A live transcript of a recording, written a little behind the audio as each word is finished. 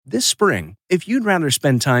This spring, if you'd rather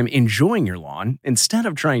spend time enjoying your lawn instead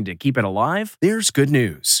of trying to keep it alive, there's good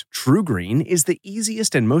news. TruGreen is the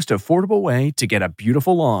easiest and most affordable way to get a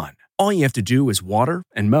beautiful lawn. All you have to do is water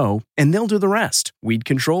and mow, and they'll do the rest. Weed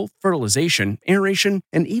control, fertilization, aeration,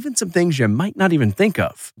 and even some things you might not even think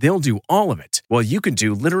of. They'll do all of it, while you can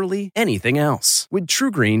do literally anything else. With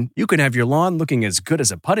TruGreen, you can have your lawn looking as good as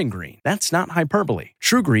a putting green. That's not hyperbole.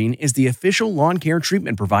 TruGreen is the official lawn care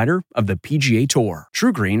treatment provider of the PGA Tour.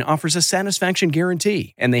 TruGreen offers a satisfaction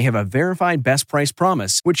guarantee, and they have a verified best price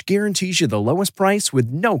promise, which guarantees you the lowest price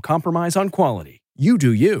with no compromise on quality. You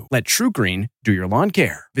do you. Let TruGreen do your lawn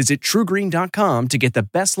care. Visit TruGreen.com to get the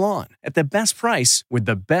best lawn at the best price with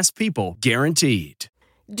the best people guaranteed.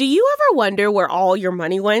 Do you ever wonder where all your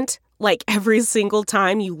money went? Like every single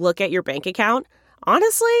time you look at your bank account?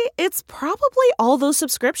 Honestly, it's probably all those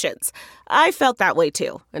subscriptions. I felt that way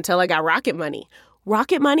too, until I got Rocket Money.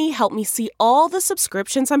 Rocket Money helped me see all the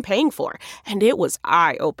subscriptions I'm paying for, and it was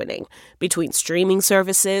eye-opening. Between streaming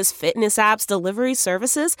services, fitness apps, delivery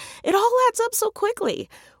services, it all adds up so quickly.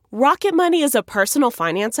 Rocket Money is a personal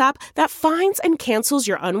finance app that finds and cancels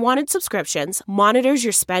your unwanted subscriptions, monitors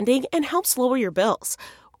your spending, and helps lower your bills.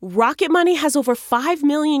 Rocket Money has over 5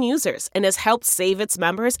 million users and has helped save its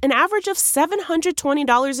members an average of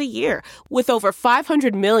 $720 a year, with over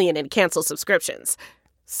 500 million in canceled subscriptions.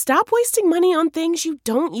 Stop wasting money on things you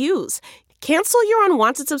don't use. Cancel your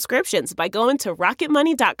unwanted subscriptions by going to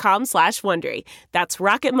rocketmoney.com/Wondery. That's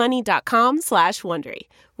rocketmoney.com/Wondery.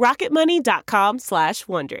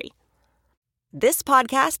 rocketmoney.com/Wondery. This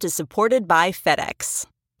podcast is supported by FedEx.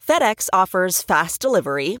 FedEx offers fast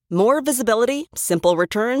delivery, more visibility, simple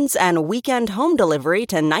returns, and weekend home delivery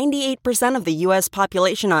to 98% of the U.S.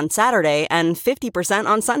 population on Saturday and 50%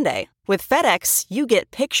 on Sunday. With FedEx, you get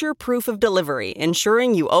picture proof of delivery,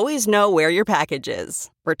 ensuring you always know where your package is.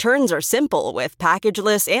 Returns are simple with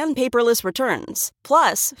packageless and paperless returns.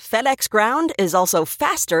 Plus, FedEx Ground is also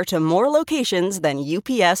faster to more locations than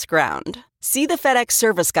UPS Ground. See the FedEx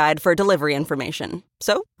service guide for delivery information.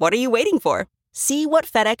 So, what are you waiting for? See what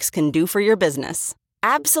FedEx can do for your business.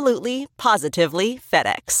 Absolutely, positively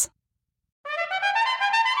FedEx.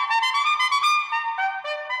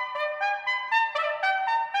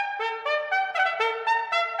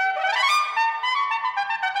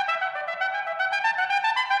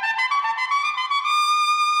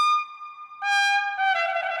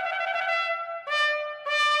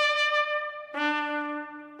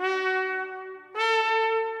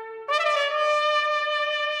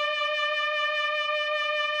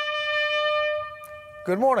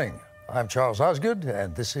 Good morning. I'm Charles Osgood,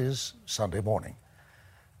 and this is Sunday Morning.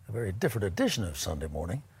 A very different edition of Sunday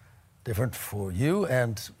Morning. Different for you,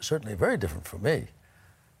 and certainly very different for me.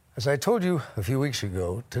 As I told you a few weeks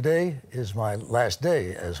ago, today is my last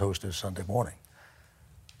day as host of Sunday Morning.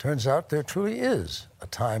 Turns out there truly is a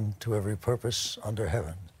time to every purpose under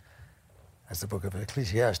heaven, as the book of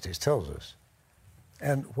Ecclesiastes tells us.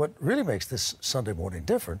 And what really makes this Sunday morning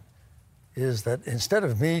different is that instead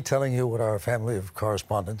of me telling you what our family of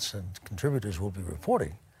correspondents and contributors will be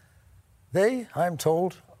reporting, they, I'm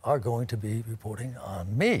told, are going to be reporting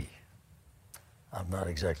on me. I'm not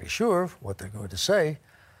exactly sure what they're going to say,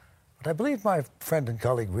 but I believe my friend and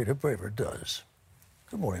colleague Rita Braver does.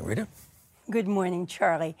 Good morning, Rita. Good morning,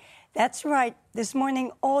 Charlie. That's right. This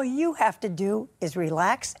morning, all you have to do is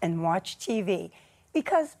relax and watch TV,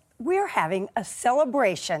 because we're having a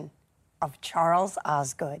celebration of Charles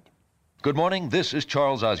Osgood. Good morning. This is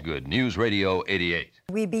Charles Osgood, News Radio 88.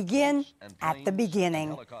 We begin at the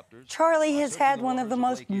beginning. Charlie has had one of the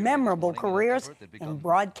most memorable careers in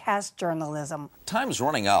broadcast journalism. Time's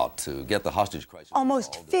running out to get the hostage crisis.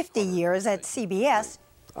 Almost 50 years at CBS.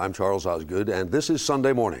 I'm Charles Osgood, and this is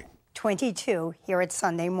Sunday Morning. 22 here at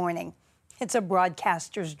Sunday Morning. It's a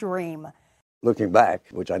broadcaster's dream. Looking back,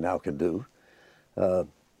 which I now can do,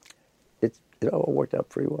 it all worked out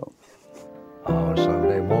pretty well. Our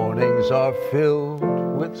Sunday mornings are filled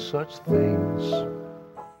with such things.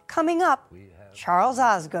 Coming up, Charles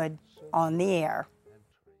Osgood on the air.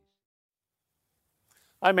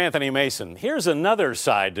 I'm Anthony Mason. Here's another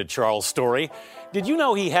side to Charles' story. Did you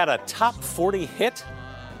know he had a top 40 hit?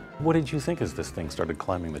 What did you think as this thing started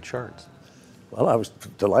climbing the charts? Well, I was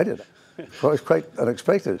delighted. It was quite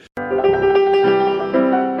unexpected.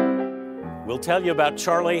 We'll tell you about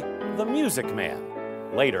Charlie, the Music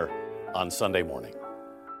Man, later on Sunday Morning.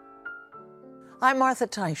 I'm Martha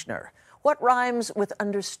Teichner. What rhymes with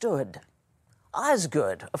understood?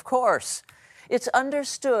 Osgood, of course. It's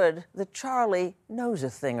understood that Charlie knows a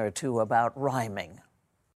thing or two about rhyming.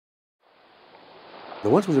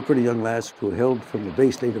 There once was a pretty young lass who hailed from the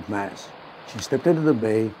Bay State of Mass. She stepped into the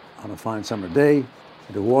bay on a fine summer day,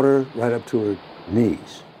 The water right up to her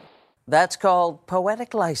knees. That's called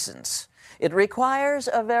poetic license. It requires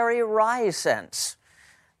a very wry sense.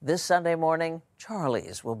 This Sunday morning,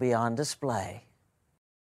 Charlie's will be on display.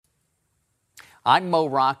 I'm Mo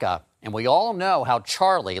Rocca, and we all know how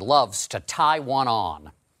Charlie loves to tie one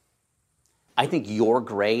on. I think you're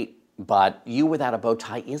great, but you without a bow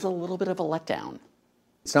tie is a little bit of a letdown.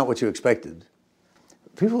 It's not what you expected.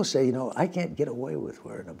 People say, I can't get away with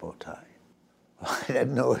wearing a bow tie. I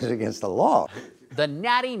didn't know it was against the law. The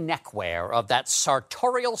natty neckwear of that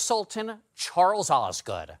sartorial sultan, Charles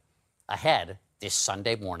Osgood. Ahead this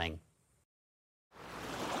Sunday morning.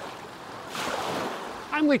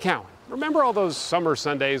 I'm Lee Cowan. Remember all those summer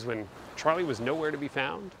Sundays when Charlie was nowhere to be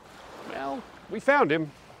found? Well, we found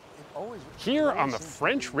him here on the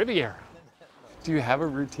French Riviera. Do you have a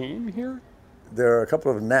routine here? There are a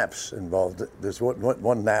couple of naps involved. There's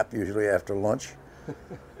one nap usually after lunch,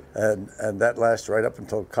 and that lasts right up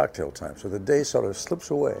until cocktail time. So the day sort of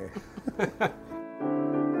slips away.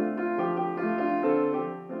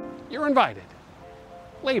 You're invited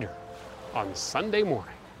later on Sunday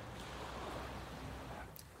morning.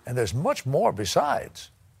 And there's much more besides,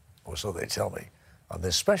 or so they tell me, on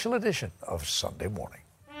this special edition of Sunday Morning.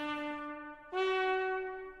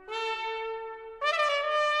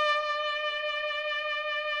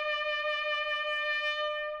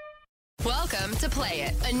 Welcome to Play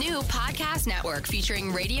It, a new podcast network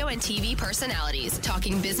featuring radio and TV personalities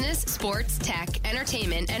talking business, sports, tech,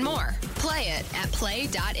 entertainment, and more. Play it at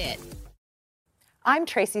play.it. I'm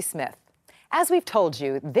Tracy Smith. As we've told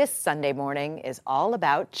you, this Sunday morning is all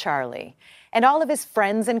about Charlie, and all of his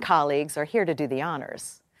friends and colleagues are here to do the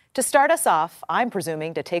honors. To start us off, I'm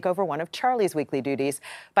presuming to take over one of Charlie's weekly duties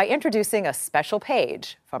by introducing a special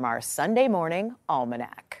page from our Sunday Morning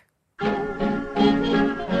Almanac.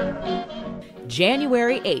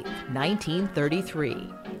 January 8th,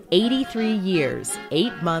 1933. 83 years,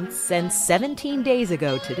 8 months, and 17 days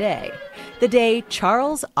ago today, the day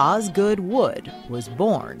Charles Osgood Wood was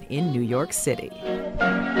born in New York City.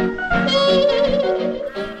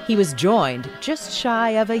 He was joined just shy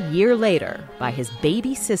of a year later by his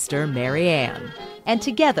baby sister, Mary Ann, and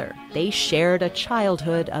together they shared a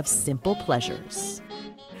childhood of simple pleasures.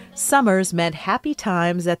 Summers meant happy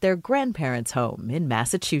times at their grandparents' home in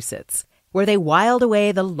Massachusetts, where they whiled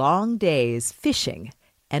away the long days fishing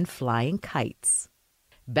and flying kites.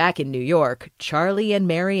 Back in New York, Charlie and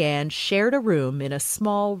Mary Ann shared a room in a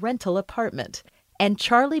small rental apartment, and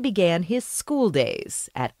Charlie began his school days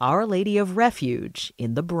at Our Lady of Refuge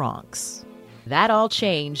in the Bronx. That all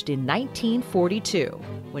changed in 1942,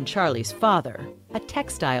 when Charlie's father, a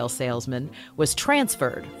textile salesman, was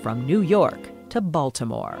transferred from New York to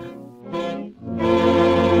Baltimore.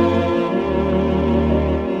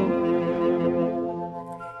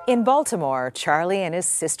 In Baltimore, Charlie and his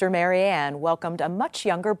sister Mary Ann welcomed a much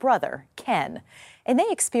younger brother, Ken, and they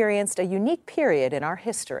experienced a unique period in our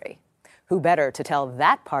history. Who better to tell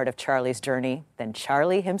that part of Charlie's journey than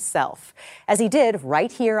Charlie himself, as he did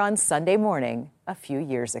right here on Sunday Morning a few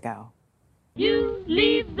years ago. You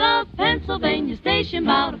leave the Pennsylvania station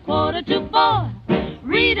about 3:45.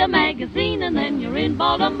 Read a magazine and then you're in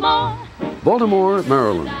Baltimore. Baltimore,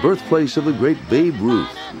 Maryland, birthplace of the great Babe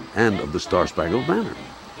Ruth and of the Star-Spangled Banner.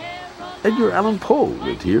 Edgar Allan Poe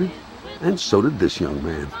lived here, and so did this young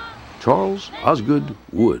man, Charles Osgood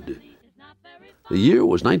Wood. The year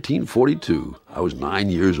was 1942. I was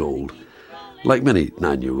 9 years old. Like many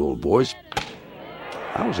 9-year-old boys,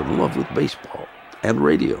 I was in love with baseball and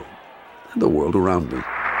radio and the world around me.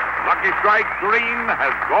 Lucky Strike Green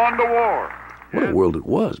has gone to war. What a world it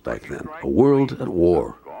was back then. A world at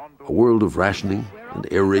war. A world of rationing and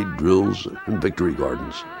air raid drills and victory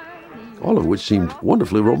gardens. All of which seemed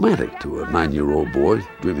wonderfully romantic to a 9-year-old boy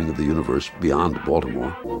dreaming of the universe beyond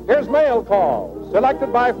Baltimore. Here's mail call,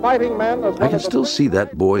 selected by fighting men as I can still see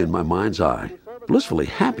that boy in my mind's eye, blissfully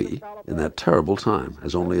happy in that terrible time,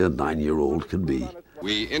 as only a 9-year-old can be.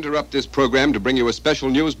 We interrupt this program to bring you a special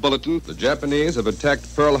news bulletin. The Japanese have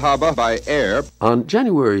attacked Pearl Harbor by air. On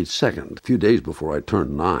January 2nd, a few days before I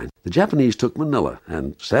turned 9, the Japanese took Manila,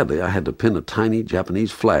 and sadly I had to pin a tiny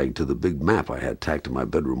Japanese flag to the big map I had tacked to my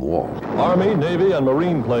bedroom wall. Army, Navy, and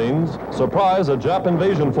Marine planes surprise a Jap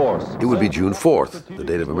invasion force. It would be June 4th, the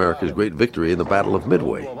date of America's great victory in the Battle of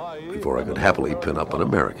Midway, before I could happily pin up an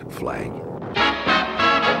American flag.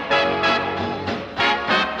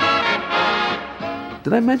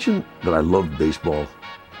 Did I mention that I loved baseball?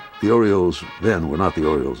 The Orioles then were not the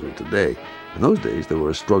Orioles of today. In those days, they were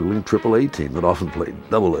a struggling AAA team that often played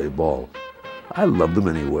AA ball. I loved them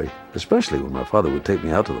anyway, especially when my father would take me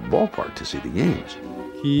out to the ballpark to see the games.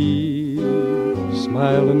 Keep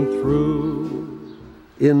smiling through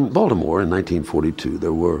In Baltimore in 1942,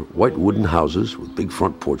 there were white wooden houses with big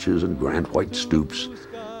front porches and grand white stoops,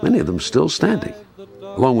 many of them still standing,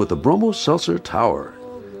 along with the Bromo Seltzer Tower.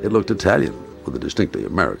 It looked Italian with a distinctly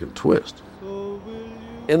American twist.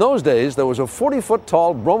 In those days, there was a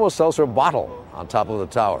 40-foot-tall Bromo Seltzer bottle on top of the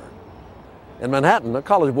tower. In Manhattan, a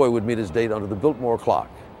college boy would meet his date under the Biltmore clock.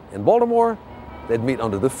 In Baltimore, they'd meet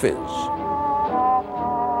under the Fizz.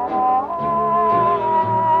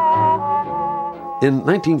 In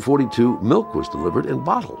 1942, milk was delivered in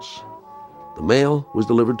bottles. The mail was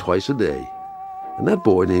delivered twice a day. And that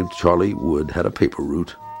boy named Charlie Wood had a paper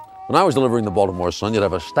route. When I was delivering the Baltimore Sun, you'd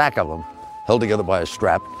have a stack of them held together by a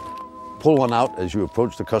strap. Pull one out as you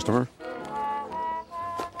approach the customer.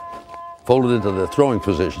 Fold it into the throwing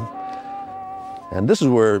position. And this is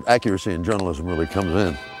where accuracy in journalism really comes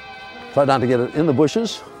in. Try not to get it in the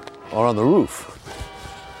bushes or on the roof.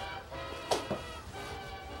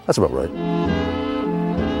 That's about right.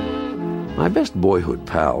 My best boyhood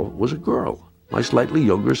pal was a girl, my slightly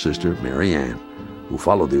younger sister, Mary Ann, who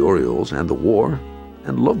followed the Orioles and the war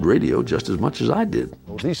and loved radio just as much as I did.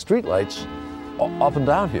 These streetlights up and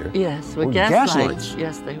down here. Yes, were with gas lights.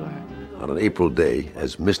 Yes, they were. On an April day,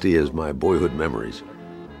 as misty as my boyhood memories,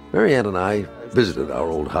 Mary Ann and I visited our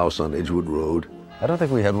old house on Edgewood Road. I don't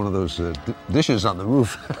think we had one of those dishes on the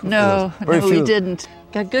roof. No, we didn't.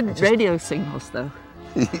 Got good radio signals, though.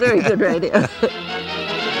 Very good radio.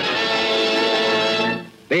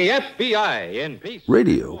 The FBI in peace.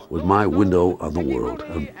 Radio was my window on the world,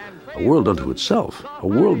 a world unto itself, a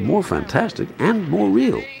world more fantastic and more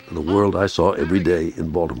real than the world I saw every day in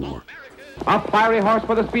Baltimore. A fiery horse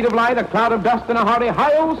for the speed of light, a cloud of dust, and a hearty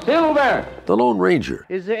hi-yo silver. The Lone Ranger.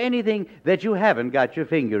 Is there anything that you haven't got your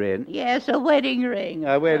finger in? Yes, a wedding ring.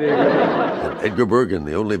 A wedding ring. And Edgar Bergen,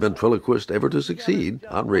 the only ventriloquist ever to succeed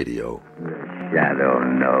on radio. Shadow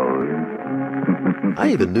knows.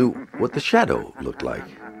 I even knew what the Shadow looked like,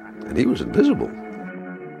 and he was invisible.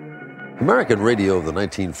 American radio of the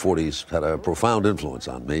 1940s had a profound influence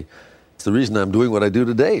on me. It's the reason I'm doing what I do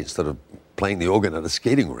today instead of playing the organ at a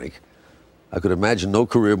skating rink. I could imagine no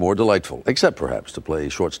career more delightful, except perhaps to play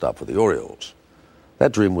shortstop for the Orioles.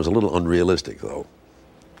 That dream was a little unrealistic, though.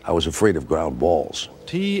 I was afraid of ground balls.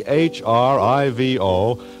 THRIVO,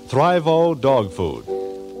 Thrivo Dog Food.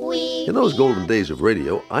 In those golden days of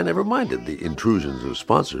radio, I never minded the intrusions of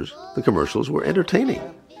sponsors. The commercials were entertaining.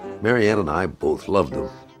 Mary Ann and I both loved them.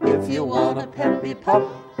 If you want a peppy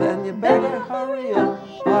pup, then you better hurry up.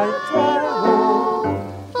 I Thrivo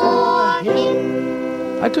for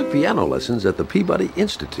him. I took piano lessons at the Peabody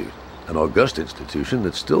Institute, an august institution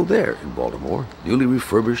that's still there in Baltimore, newly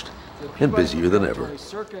refurbished and busier than ever.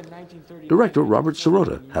 Director Robert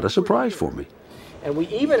Sirota had a surprise for me. And we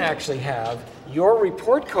even actually have your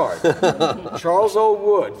report card. Charles O.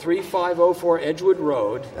 Wood, 3504 Edgewood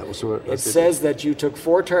Road. It says that you took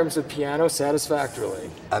 4 terms of piano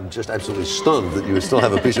satisfactorily. I'm just absolutely stunned that you still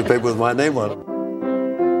have a piece of paper with my name on it.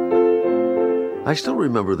 I still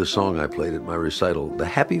remember the song I played at my recital, The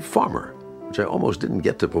Happy Farmer, which I almost didn't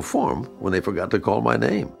get to perform when they forgot to call my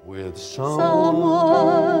name. With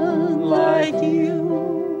someone like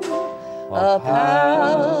you, a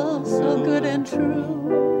pal so good and true.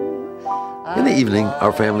 In the evening,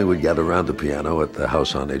 our family would gather around the piano at the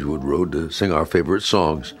house on Edgewood Road to sing our favorite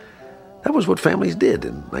songs. That was what families did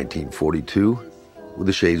in 1942, with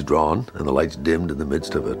the shades drawn and the lights dimmed in the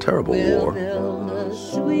midst of a terrible war.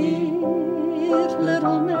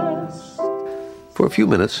 Little nest. For a few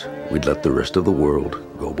minutes, we'd let the rest of the world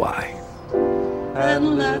go by.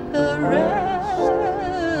 And let the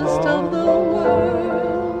rest of the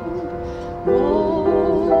world go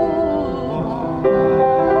on.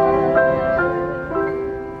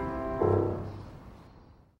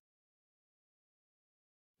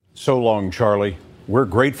 So long, Charlie. We're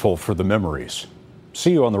grateful for the memories.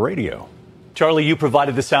 See you on the radio. Charlie, you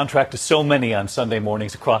provided the soundtrack to so many on Sunday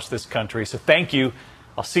mornings across this country, so thank you.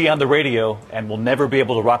 I'll see you on the radio, and we'll never be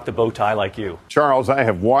able to rock the bow tie like you. Charles, I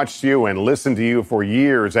have watched you and listened to you for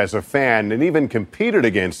years as a fan and even competed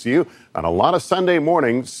against you on a lot of Sunday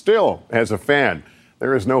mornings still as a fan.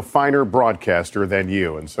 There is no finer broadcaster than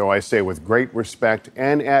you, and so I say with great respect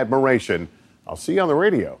and admiration, I'll see you on the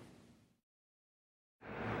radio.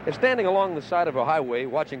 If standing along the side of a highway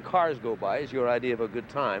watching cars go by is your idea of a good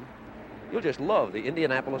time, you'll just love the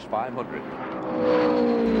Indianapolis 500.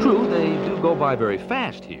 True, they do go by very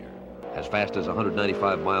fast here, as fast as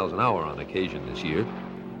 195 miles an hour on occasion this year.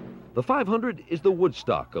 The 500 is the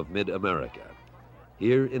Woodstock of mid-America.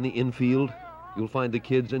 Here in the infield, you'll find the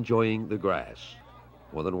kids enjoying the grass,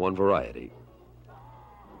 more than one variety.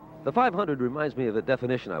 The 500 reminds me of a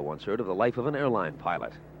definition I once heard of the life of an airline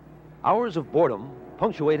pilot. Hours of boredom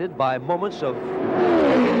punctuated by moments of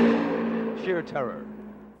sheer terror.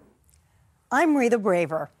 I'm Rita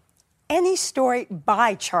Braver. Any story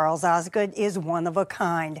by Charles Osgood is one of a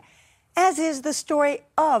kind, as is the story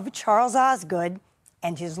of Charles Osgood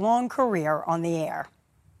and his long career on the air.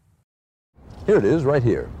 Here it is, right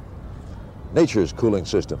here. Nature's cooling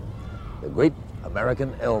system, the great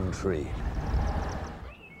American elm tree.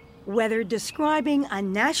 Whether describing a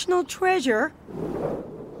national treasure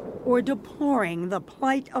or deploring the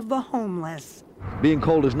plight of the homeless. Being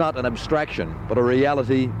cold is not an abstraction, but a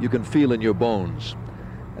reality you can feel in your bones.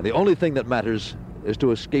 And the only thing that matters is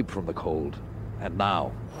to escape from the cold. And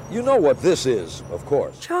now. You know what this is, of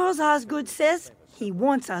course. Charles Osgood says he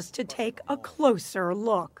wants us to take a closer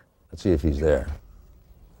look. Let's see if he's there.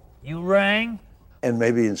 You rang? And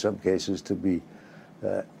maybe in some cases to be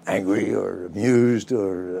angry or amused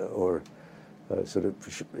or sort of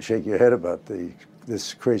shake your head about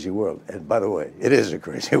this crazy world. And by the way, it is a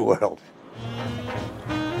crazy world.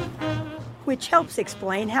 Which helps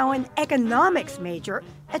explain how an economics major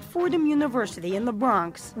at Fordham University in the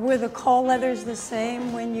Bronx. Were the call letters the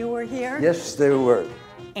same when you were here? Yes, they were.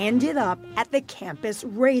 Ended up at the campus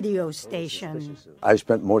radio station. I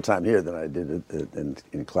spent more time here than I did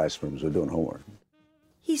in classrooms or doing homework.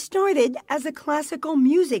 He started as a classical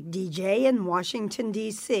music DJ in Washington,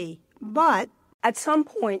 D.C., but at some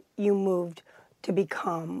point you moved to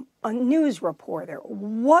become a news reporter.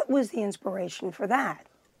 What was the inspiration for that?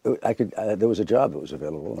 There was a job that was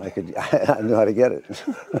available, and I knew how to get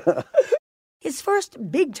it. His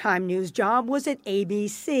first big-time news job was at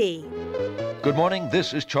ABC. Good morning,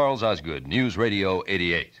 this is Charles Osgood, News Radio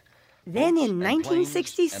 88. Then in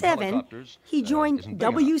 1967, he joined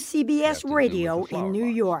WCBS Radio in New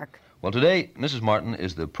York. Well, today, Mrs. Martin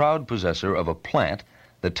is the proud possessor of a plant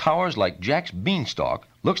that towers like Jack's beanstalk,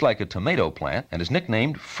 looks like a tomato plant, and is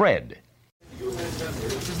nicknamed Fred.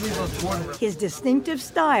 His distinctive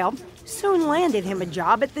style soon landed him a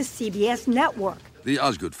job at the CBS network. The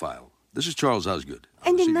Osgood File. This is Charles Osgood.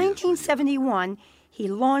 And in 1971, he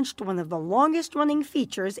launched one of the longest-running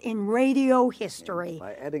features in radio history,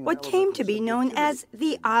 what came to be known as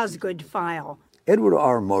the Osgood File. Edward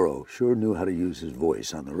R. Murrow sure knew how to use his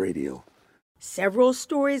voice on the radio. Several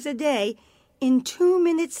stories a day in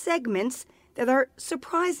 2-minute segments that are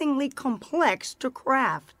surprisingly complex to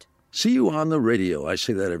craft. See you on the radio. I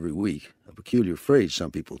say that every week. A peculiar phrase,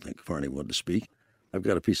 some people think, for anyone to speak. I've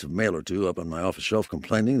got a piece of mail or two up on my office shelf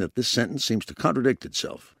complaining that this sentence seems to contradict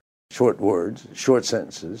itself. Short words, short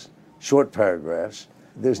sentences, short paragraphs.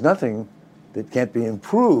 There's nothing that can't be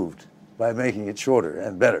improved by making it shorter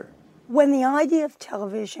and better. When the idea of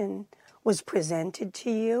television was presented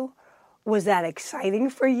to you, was that exciting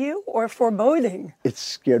for you or foreboding? It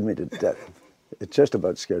scared me to death. It just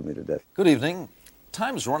about scared me to death. Good evening.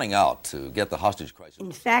 Time's running out to get the hostage crisis.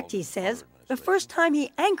 In fact, he says, the first time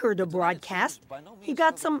he anchored a broadcast, he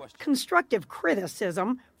got some constructive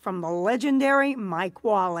criticism from the legendary Mike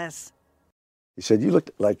Wallace. He said, you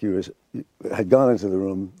looked like you had gone into the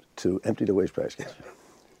room to empty the waste basket.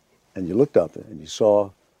 And you looked up and you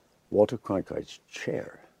saw Walter Cronkite's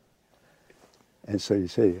chair. And so you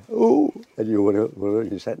say, oh, and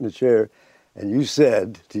you sat in the chair and you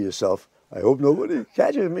said to yourself, I hope nobody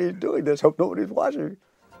catches me doing this. Hope nobody's watching.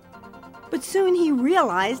 But soon he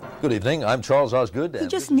realized Good evening, I'm Charles Osgood. He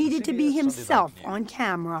just needed to be himself on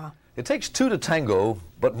camera. It takes two to tango,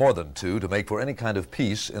 but more than two to make for any kind of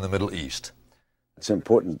peace in the Middle East. It's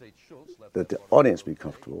important that the audience be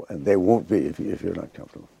comfortable, and they won't be if you're not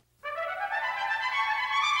comfortable.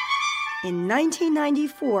 In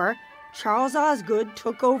 1994, Charles Osgood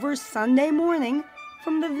took over Sunday Morning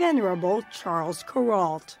from the venerable Charles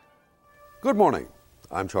Kuralt. Good morning.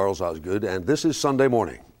 I'm Charles Osgood, and this is Sunday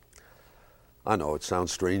Morning. I know it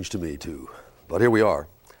sounds strange to me, too, but here we are.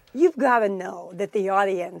 You've got to know that the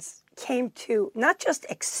audience came to not just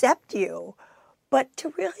accept you, but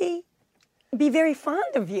to really be very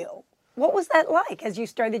fond of you. What was that like as you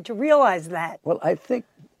started to realize that? Well, I think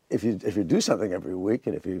if you do something every week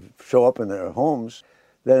and if you show up in their homes,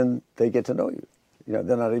 then they get to know you. You know,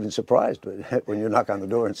 they're not even surprised when you knock on the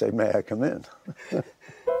door and say, may I come in?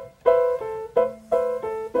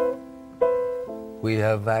 We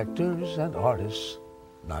have actors and artists,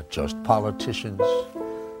 not just politicians.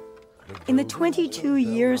 In the 22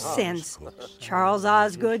 years since, Charles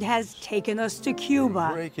Osgood has taken us to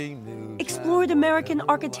Cuba, explored American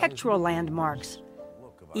architectural landmarks,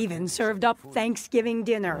 even served up Thanksgiving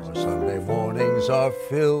dinner. Sunday mornings are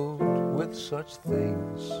filled with such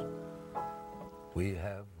things.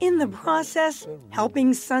 In the process,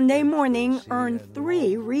 helping Sunday Morning earn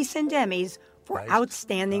 3 recent Emmys for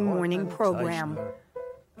Outstanding Morning Program.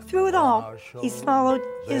 Through it all, he's followed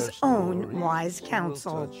his own wise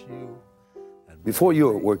counsel. Before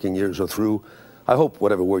your working years are through, I hope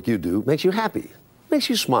whatever work you do makes you happy, makes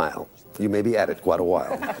you smile. You may be at it quite a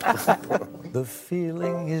while. The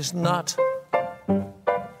feeling is not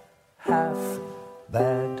half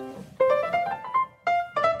bad.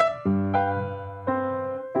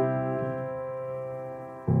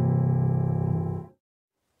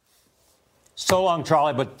 So long,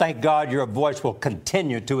 Charlie, but thank God your voice will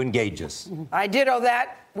continue to engage us. I ditto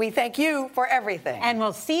that. We thank you for everything. And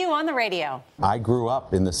we'll see you on the radio. I grew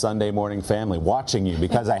up in the Sunday morning family watching you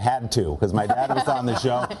because I had to, because my dad was on the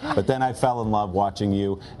show. But then I fell in love watching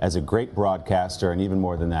you as a great broadcaster, and even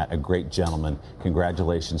more than that, a great gentleman.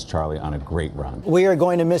 Congratulations, Charlie, on a great run. We are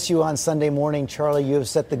going to miss you on Sunday morning, Charlie. You have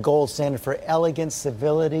set the gold standard for elegance,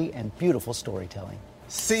 civility, and beautiful storytelling.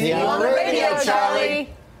 See you on the radio, Charlie.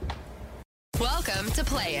 Welcome to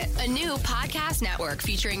Play It, a new podcast network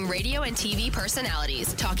featuring radio and TV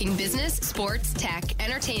personalities talking business, sports, tech,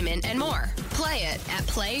 entertainment, and more. Play it at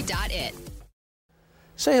play.it.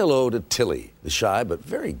 Say hello to Tilly, the shy but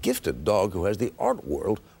very gifted dog who has the art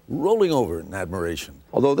world rolling over in admiration.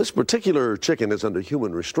 Although this particular chicken is under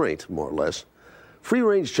human restraint, more or less,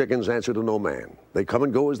 free-range chickens answer to no man. They come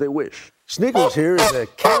and go as they wish. Sneakers here is a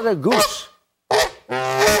Canada goose.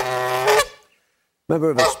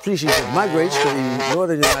 Member of a species that migrates to the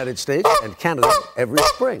northern United States and Canada every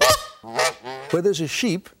spring. Where there's a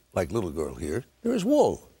sheep, like little girl here, there is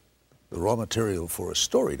wool, the raw material for a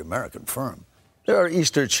storied American firm. There are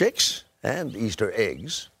Easter chicks and Easter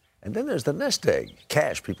eggs, and then there's the nest egg,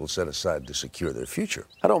 cash people set aside to secure their future.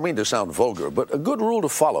 I don't mean to sound vulgar, but a good rule to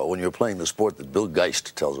follow when you're playing the sport that Bill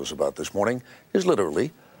Geist tells us about this morning is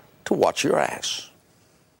literally to watch your ass.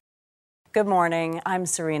 Good morning, I'm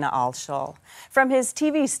Serena Alschel. From his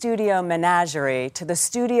TV studio menagerie to the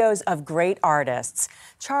studios of great artists,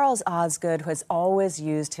 Charles Osgood has always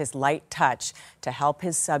used his light touch to help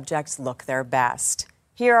his subjects look their best.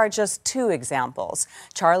 Here are just two examples: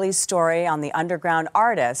 Charlie's story on the underground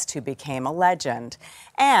artist who became a legend,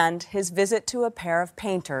 and his visit to a pair of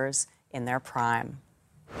painters in their prime.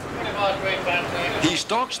 He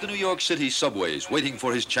stalks the New York City subways, waiting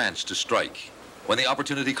for his chance to strike. When the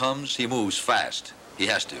opportunity comes, he moves fast. He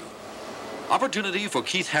has to. Opportunity for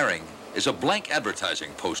Keith Haring is a blank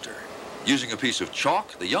advertising poster. Using a piece of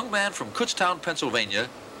chalk, the young man from Kutztown, Pennsylvania,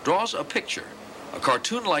 draws a picture, a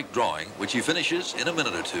cartoon-like drawing, which he finishes in a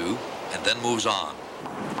minute or two, and then moves on.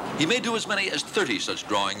 He may do as many as 30 such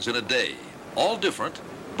drawings in a day, all different,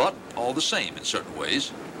 but all the same in certain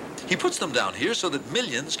ways. He puts them down here so that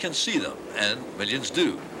millions can see them, and millions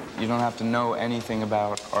do. You don't have to know anything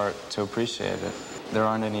about art to appreciate it. There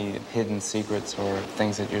aren't any hidden secrets or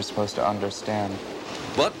things that you're supposed to understand.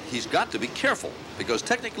 But he's got to be careful, because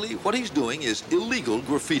technically what he's doing is illegal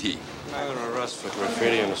graffiti. I'm going to arrest for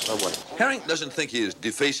graffiti in the subway. Haring doesn't think he is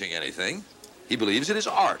defacing anything. He believes it is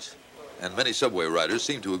art, and many subway riders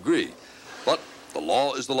seem to agree. But the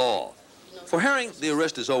law is the law. For Haring, the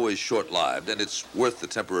arrest is always short-lived, and it's worth the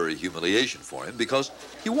temporary humiliation for him because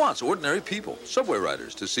he wants ordinary people, subway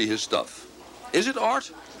riders, to see his stuff. Is it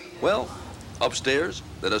art? Well, upstairs,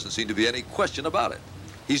 there doesn't seem to be any question about it.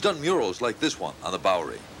 He's done murals like this one on the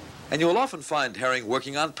Bowery. And you'll often find Haring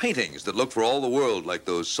working on paintings that look for all the world like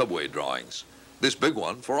those subway drawings. This big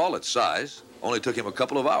one, for all its size, only took him a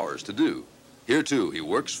couple of hours to do. Here, too, he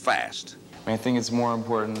works fast. I think it's more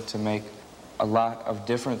important to make a lot of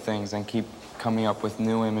different things and keep coming up with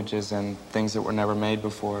new images and things that were never made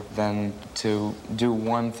before than to do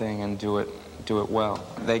one thing and do it well.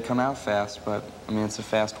 They come out fast, but I mean, it's a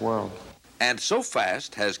fast world. And so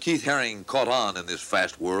fast has Keith Haring caught on in this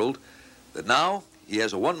fast world that now he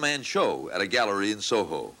has a one-man show at a gallery in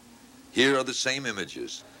Soho. Here are the same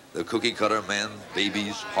images: the cookie-cutter men,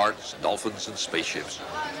 babies, hearts, dolphins, and spaceships.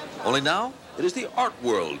 Only now it is the art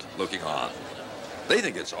world looking on. They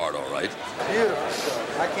think it's art, all right. Beautiful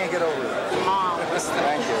stuff. I can't get over it.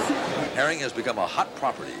 Thank you. Haring has become a hot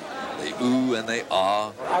property. They ooh and they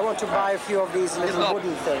ah. I want to buy a few of these little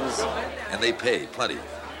wooden things. And they pay plenty.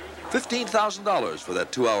 $15,000 for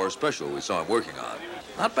that 2-hour special we saw him working on.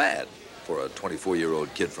 Not bad for a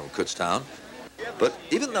 24-year-old kid from Kutztown. But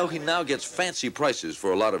even though he now gets fancy prices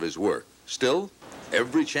for a lot of his work, still,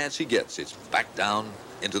 every chance he gets, it's back down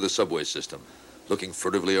into the subway system, looking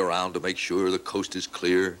furtively around to make sure the coast is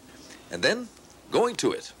clear, and then going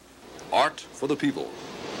to it. Art for the people.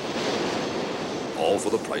 All for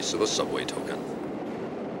the price of a subway token.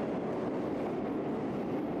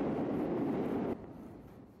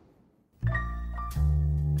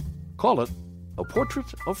 Call it a portrait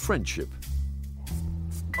of friendship.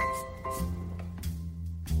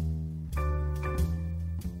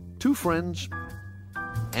 friends,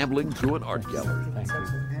 ambling through an art gallery.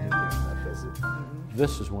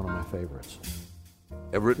 This is one of my favorites.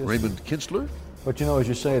 Everett Raymond Kinstler. But you know, as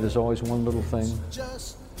you say, there's always one little thing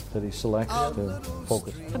that he selects to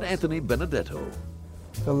focus. And Anthony Benedetto.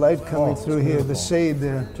 The light coming through here, the shade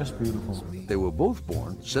there. Just beautiful. They were both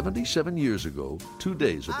born 77 years ago, 2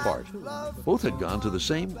 days apart. Both had gone to the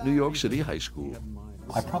same New York City high school.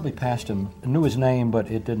 I probably passed him, knew his name, but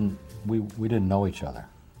it didn't. We didn't know each other.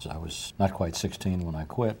 So I was not quite 16 when I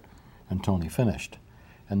quit, and Tony finished.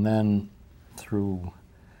 And then through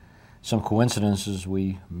some coincidences,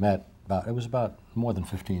 we met. It was about more than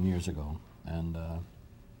 15 years ago, and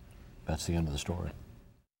that's the end of the story.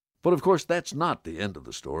 But of course, that's not the end of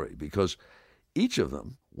the story, because each of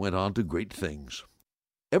them went on to great things.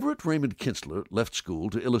 Everett Raymond Kinstler left school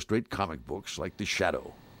to illustrate comic books like The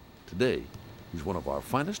Shadow. Today, he's one of our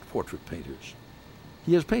finest portrait painters.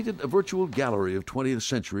 He has painted a virtual gallery of 20th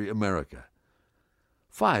century America.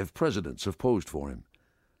 5 presidents have posed for him.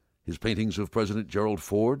 His paintings of President Gerald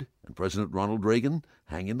Ford and President Ronald Reagan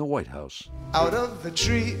hang in the White House. Out of the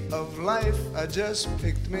tree of life, I just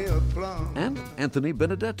picked me a plum. And Anthony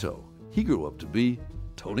Benedetto. He grew up to be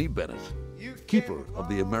Tony Bennett, keeper of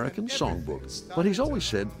the American Songbook. But he's always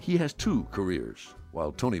said he has 2 careers.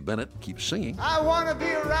 While Tony Bennett keeps singing, I want to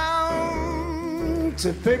be around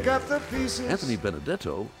to pick up the pieces. Anthony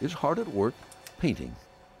Benedetto is hard at work painting.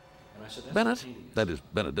 Bennett, that is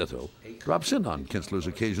Benedetto, drops in on Kinstler's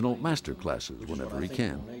occasional master classes whenever he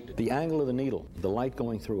can. The angle of the needle, the light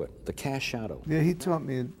going through it, the cast shadow. Yeah, he taught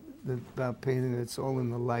me about painting. It's all in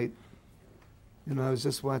the light. You know, I was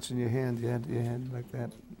just watching your hand. You had your hand like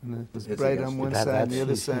that. And it was bright on one side, and the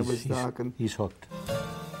other side was dark. And he's hooked.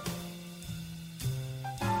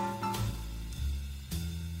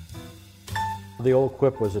 The old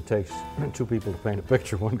quip was it takes 2 people to paint a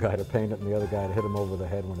picture, one guy to paint it and the other guy to hit him over the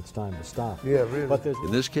head when it's time to stop. Yeah, really. But in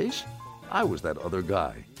this case, I was that other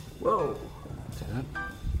guy. Whoa. See that?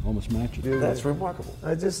 Almost matches. Yeah, that's remarkable.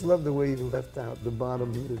 I just love the way you left out the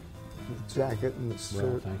bottom, the jacket and the shirt.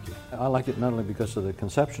 Well, thank you. I like it not only because of the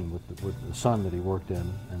conception with the sun that he worked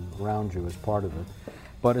in and around you as part of it,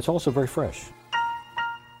 but it's also very fresh.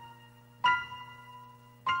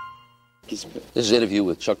 This is an interview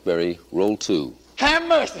with Chuck Berry, roll 2. Have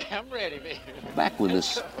mercy, I'm ready, baby. Back when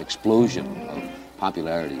this explosion of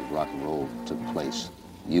popularity of rock and roll took place,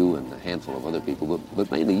 you and a handful of other people, but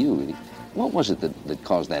mainly you, what was it that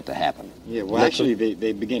caused that to happen? Yeah, well, actually,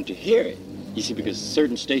 they began to hear it. You see, because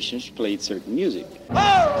certain stations played certain music.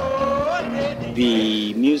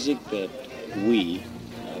 The music that we,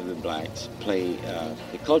 the blacks, play,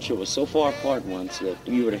 the culture was so far apart once that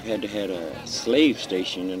you would have had to have a slave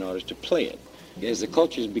station in order to play it. As the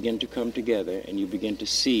cultures begin to come together and you begin to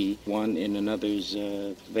see one in another's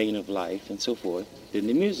vein of life and so forth, then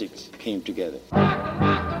the music came together. The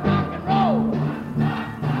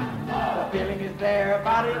feeling is there,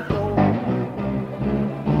 body and soul.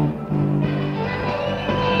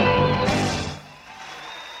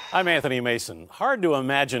 I'm Anthony Mason. Hard to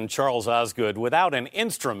imagine Charles Osgood without an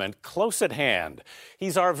instrument close at hand.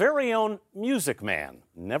 He's our very own music man,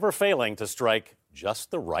 never failing to strike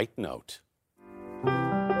just the right note.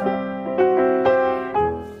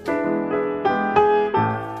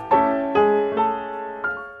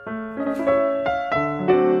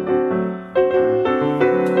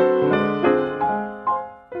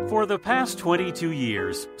 For the past 22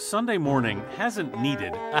 years, Sunday morning hasn't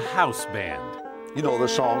needed a house band. You know the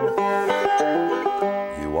song?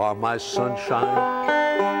 You are my sunshine,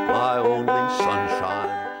 my only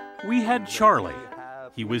sunshine. We had Charlie.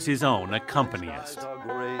 He was his own accompanist.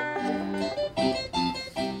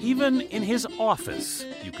 Even in his office,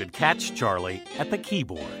 you could catch Charlie at the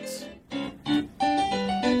keyboards.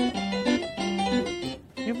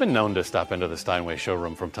 You've been known to stop into the Steinway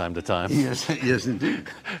showroom from time to time. Yes, yes, indeed.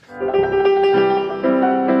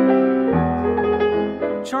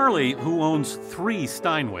 Charlie, who owns 3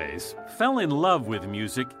 Steinways, fell in love with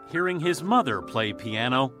music hearing his mother play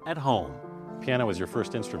piano at home. Piano was your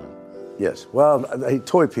first instrument? Yes. Well, a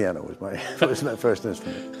toy piano was my first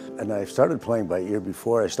instrument. And I started playing by ear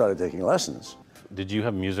before I started taking lessons. Did you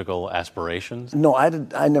have musical aspirations? No, I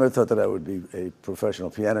never thought that I would be a professional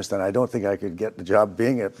pianist, and I don't think I could get the job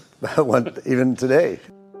being one even today.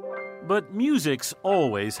 But music's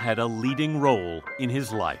always had a leading role in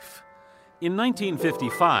his life. In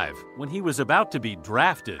 1955, when he was about to be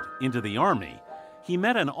drafted into the Army, he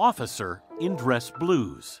met an officer in dress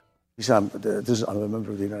blues. He said, I'm a member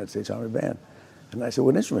of the United States Army Band. And I said,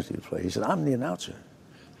 what instrument do you play? He said, I'm the announcer.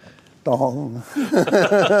 Dong.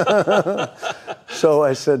 So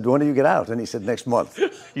I said, when do you get out? And he said, next month.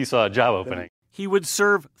 He saw a job opening. He would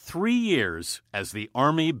serve 3 years as the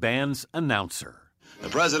Army Band's announcer. The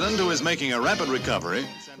president, who is making a rapid recovery.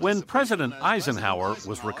 When President Eisenhower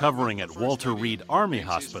was recovering at Walter Reed Army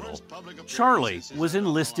Hospital, Charlie was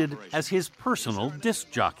enlisted as his personal disc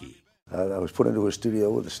jockey. I was put into a studio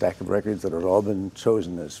with a stack of records that had all been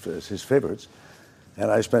chosen as his favorites, and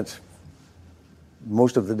I spent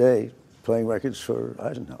most of the day playing records for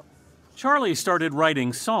Eisenhower. Charlie started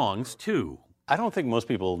writing songs, too. I don't think most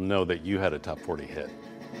people know that you had a top 40 hit.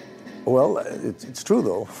 Well, it's true,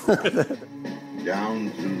 though.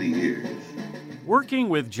 Down through the years. Working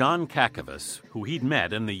with John Kakavas, who he'd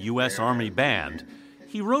met in the U.S. Army Band,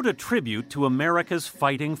 he wrote a tribute to America's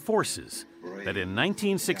fighting forces that in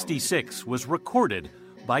 1966 was recorded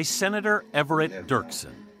by Senator Everett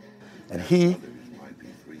Dirksen. And he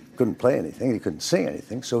couldn't play anything, he couldn't sing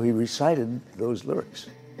anything, so he recited those lyrics.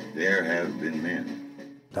 There have been men.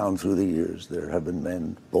 Down through the years, there have been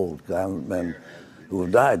men, bold, gallant men, who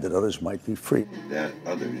have died that others might be free. That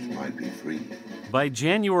others might be free. By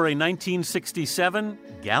January 1967,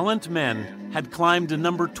 Gallant Men had climbed to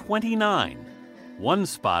number 29, one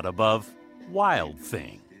spot above Wild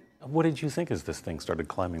Thing. What did you think as this thing started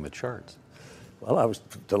climbing the charts? Well, I was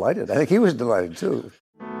delighted. I think he was delighted, too.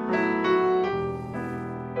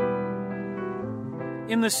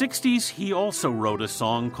 In the 60s, he also wrote a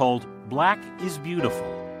song called Black is Beautiful.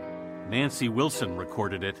 Nancy Wilson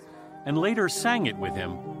recorded it and later sang it with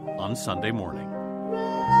him on Sunday Morning.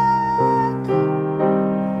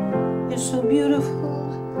 It's so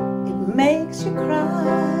beautiful, it makes you cry.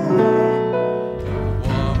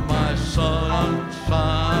 My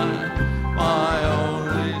sunshine, my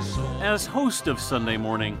only soul. As host of Sunday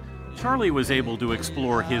Morning, Charlie was able to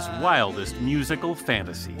explore his wildest musical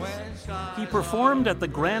fantasies. He performed at the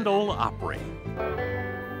Grand Ole Opry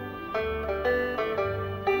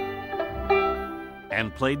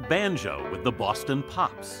and played banjo with the Boston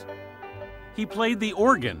Pops. He played the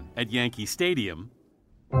organ at Yankee Stadium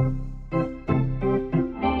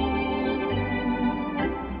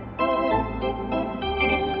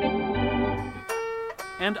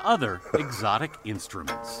and other exotic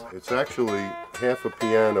instruments. It's actually half a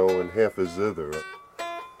piano and half a zither.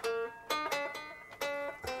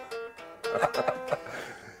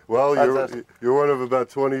 Well, you're one of about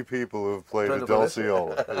 20 people who have played a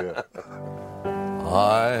dulciola. Yeah.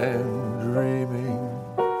 I'm dreaming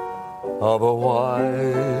of a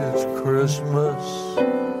white Christmas.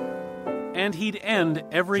 And he'd end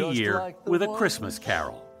every year with a Christmas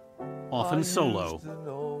carol, often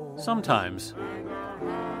solo, sometimes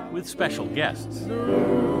with special guests.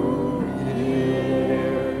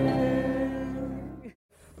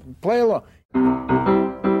 Play along.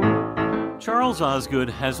 Charles Osgood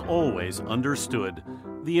has always understood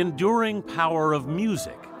the enduring power of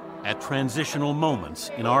music at transitional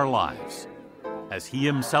moments in our lives, as he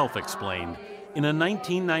himself explained in a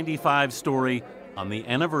 1995 story on the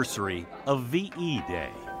anniversary of VE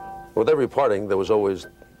Day. With every parting, there was always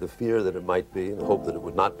the fear that it might be and the hope that it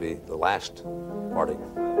would not be the last parting.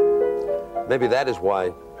 Maybe that is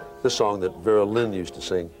why this song that Vera Lynn used to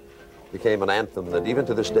sing became an anthem that even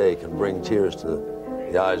to this day can bring tears to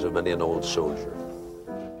the eyes of many an old soldier.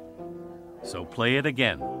 So play it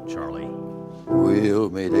again, Charlie. We'll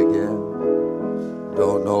meet again.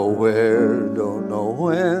 Don't know where, don't know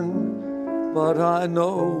when, but I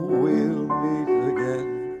know we'll meet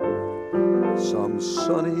again some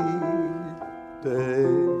sunny day.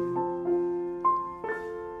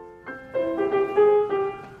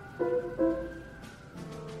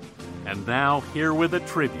 And now, here with a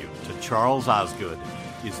tribute to Charles Osgood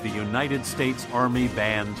is the United States Army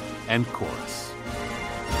Band and Chorus.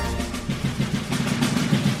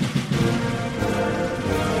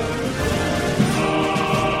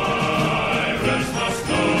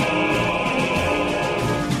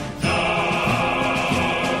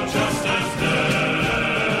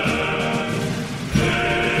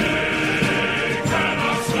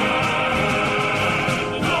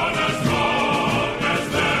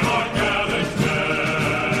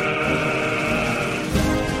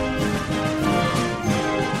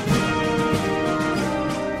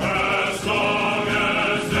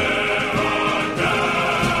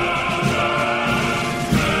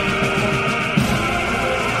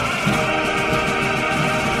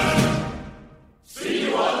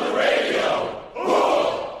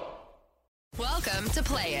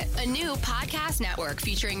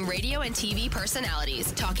 Featuring radio and TV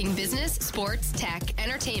personalities talking business, sports, tech,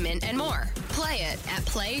 entertainment, and more. Play it at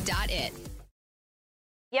play.it.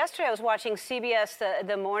 Yesterday I was watching CBS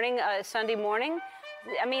the morning, Sunday morning.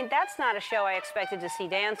 I mean, that's not a show I expected to see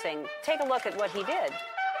dancing. Take a look at what he did.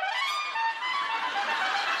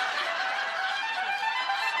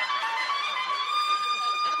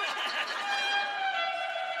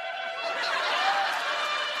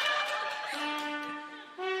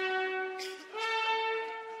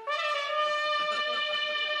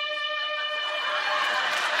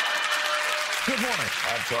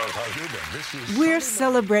 I'm Charles Osgood, and this is... We're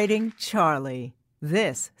celebrating Charlie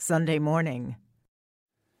this Sunday morning.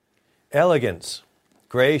 Elegance,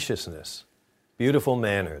 graciousness, beautiful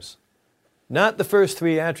manners. Not the first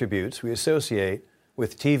three attributes we associate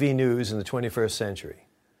with TV news in the 21st century,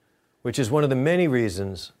 which is one of the many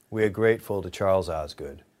reasons we are grateful to Charles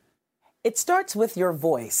Osgood. It starts with your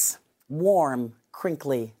voice. Warm,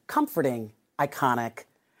 crinkly, comforting, iconic.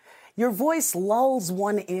 Your voice lulls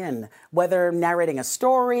one in, whether narrating a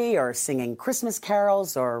story or singing Christmas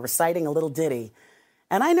carols or reciting a little ditty.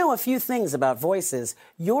 And I know a few things about voices.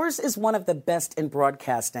 Yours is one of the best in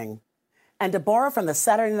broadcasting. And to borrow from the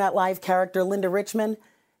Saturday Night Live character Linda Richman,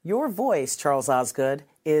 your voice, Charles Osgood,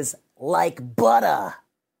 is like butter.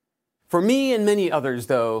 For me and many others,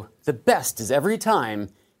 though, the best is every time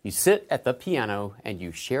you sit at the piano and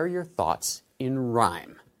you share your thoughts in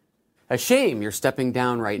rhyme. A shame you're stepping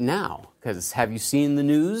down right now, because have you seen the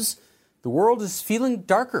news? The world is feeling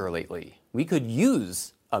darker lately. We could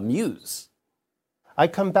use a muse. I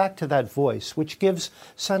come back to that voice, which gives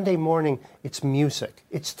Sunday morning its music,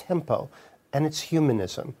 its tempo, and its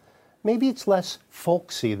humanism. Maybe it's less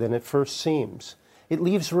folksy than it first seems. It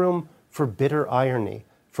leaves room for bitter irony,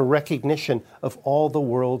 for recognition of all the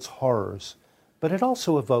world's horrors. But it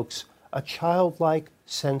also evokes a childlike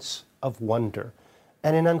sense of wonder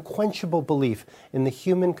and an unquenchable belief in the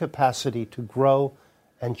human capacity to grow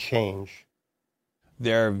and change.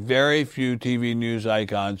 There are very few TV news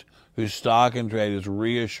icons whose stock and trade is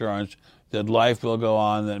reassurance that life will go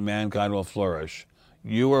on, that mankind will flourish.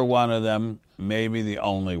 You are one of them, maybe the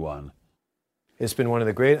only one. It's been one of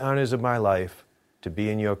the great honors of my life to be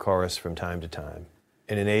in your chorus from time to time.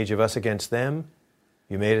 In an age of us against them,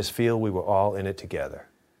 you made us feel we were all in it together.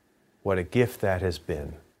 What a gift that has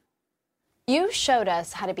been. You showed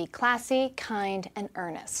us how to be classy, kind, and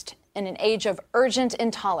earnest in an age of urgent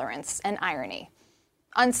intolerance and irony.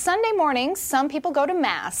 On Sunday mornings, some people go to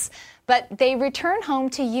Mass, but they return home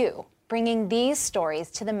to you, bringing these stories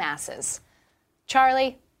to the masses.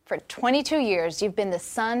 Charlie, for 22 years, you've been the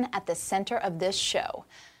sun at the center of this show.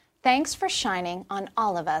 Thanks for shining on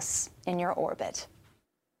all of us in your orbit.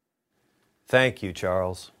 Thank you,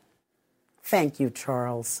 Charles. Thank you,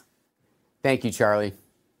 Charles. Thank you, Charlie.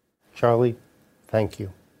 Charlie, thank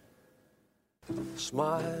you.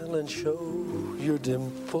 Smile and show your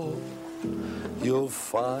dimple. You'll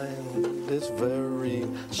find it's very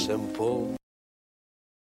simple.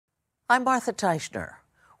 I'm Martha Teichner.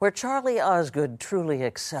 Where Charlie Osgood truly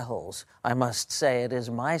excels, I must say it is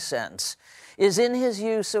my sense, is in his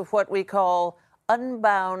use of what we call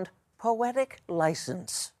unbound poetic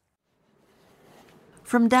license.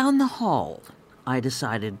 From down the hall, I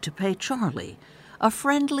decided to pay Charlie a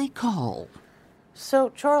friendly call.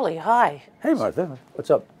 So, Charlie, hi. Hey, Martha.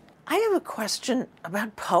 What's up? I have a question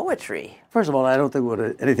about poetry. First of all, I don't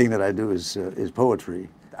think anything that I do is poetry.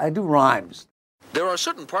 I do rhymes. There are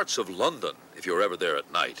certain parts of London, if you're ever there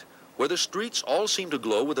at night, where the streets all seem to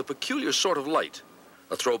glow with a peculiar sort of light.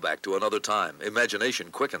 A throwback to another time.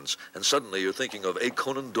 Imagination quickens, and suddenly you're thinking of A.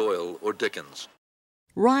 Conan Doyle or Dickens.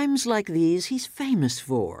 Rhymes like these he's famous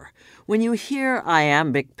for. When you hear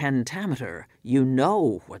iambic pentameter, you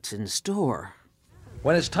know what's in store.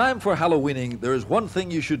 When it's time for Halloweening, there is one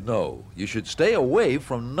thing you should know. You should stay away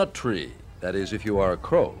from Nut Tree. That is, if you are a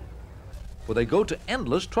crow. For they go to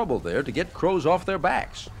endless trouble there to get crows off their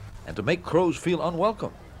backs, and to make crows feel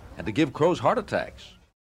unwelcome, and to give crows heart attacks.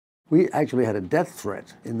 We actually had a death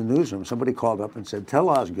threat in the newsroom. Somebody called up and said, tell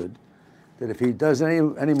Osgood that if he does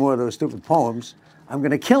any more of those stupid poems, I'm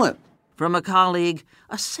going to kill him. From a colleague,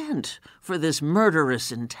 assent for this murderous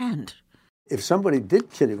intent. If somebody did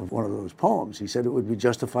kill him with one of those poems, he said it would be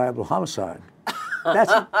justifiable homicide.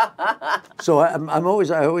 So I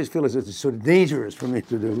always feel as if it's sort of dangerous for me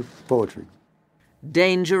to do poetry.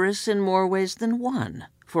 Dangerous in more ways than one.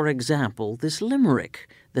 For example, this limerick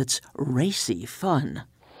that's racy fun.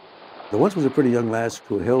 There once was a pretty young lass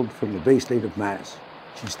who hailed from the Bay State of Mass.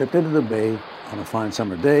 She stepped into the bay on a fine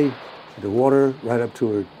summer day, the water right up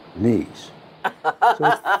to her knees. So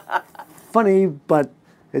it's funny, but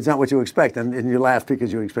it's not what you expect, and you laugh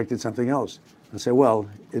because you expected something else. And say, well,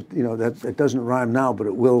 it doesn't rhyme now, but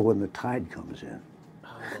it will when the tide comes in.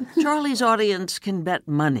 Charlie's audience can bet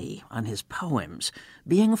money on his poems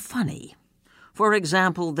being funny. For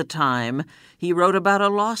example, the time he wrote about a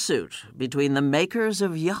lawsuit between the makers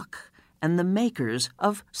of yuck and the makers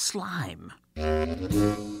of slime.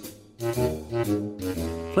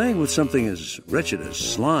 Playing with something as wretched as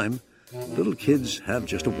slime, little kids have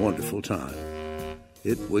just a wonderful time.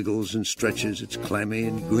 It wiggles and stretches, it's clammy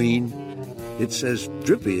and green. It's as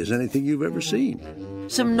drippy as anything you've ever seen.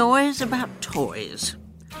 Some noise about toys.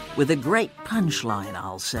 with a great punchline,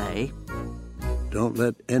 I'll say. Don't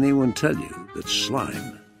let anyone tell you that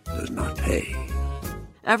slime does not pay.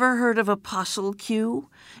 Ever heard of Apostle Q?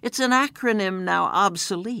 It's an acronym now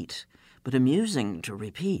obsolete, but amusing to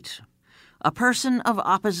repeat. A person of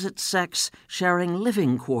opposite sex sharing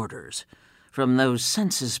living quarters from those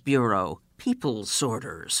Census Bureau people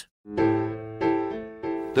sorters.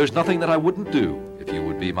 There's nothing that I wouldn't do if you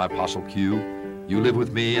would be my Apostle Q. You live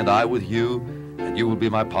with me and I with you, and you will be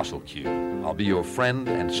my Apostle Q. I'll be your friend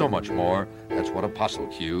and so much more. That's what Apostle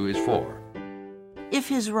Q is for. If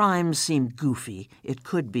his rhymes seem goofy, it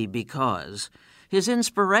could be because his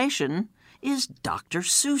inspiration is Dr.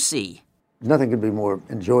 Seussy. Nothing could be more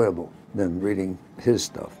enjoyable than reading his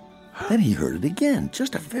stuff. Then he heard it again,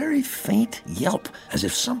 just a very faint yelp, as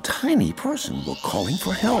if some tiny person were calling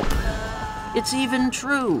for help. It's even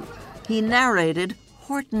true. He narrated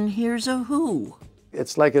Horton Hears a Who.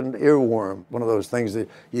 It's like an earworm, one of those things that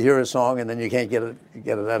you hear a song and then you can't get it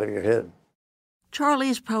out of your head.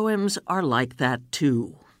 Charlie's poems are like that,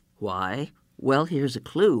 too. Why? Well, here's a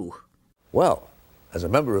clue. Well, as a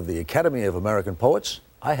member of the Academy of American Poets,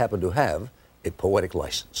 I happen to have a poetic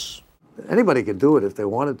license. Anybody could do it if they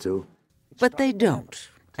wanted to. But they don't,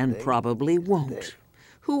 and probably won't.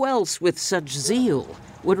 Who else with such zeal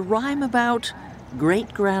would rhyme about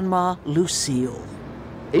Great-Grandma Lucille?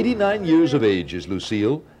 89 years of age is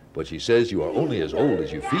Lucille, but she says you are only as old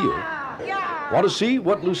as you feel. Want to see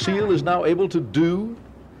what Lucille is now able to do?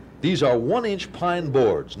 These are 1-inch pine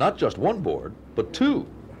boards, not just one board, but two.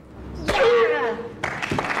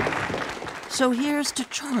 So here's to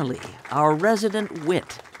Charlie, our resident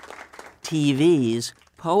wit, TV's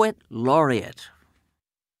poet laureate.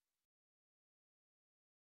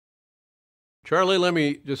 Charlie, let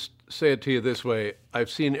me just say it to you this way. I've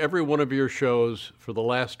seen every one of your shows for the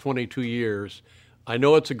last 22 years. I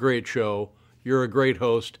know it's a great show. You're a great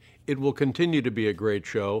host. It will continue to be a great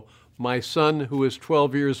show. My son, who is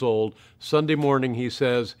 12 years old, Sunday morning he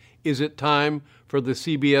says, "Is it time for the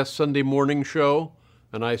CBS Sunday morning show?"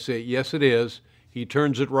 And I say, "Yes, it is." He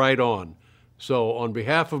turns it right on. So on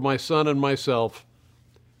behalf of my son and myself,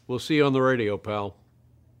 we'll see you on the radio, pal.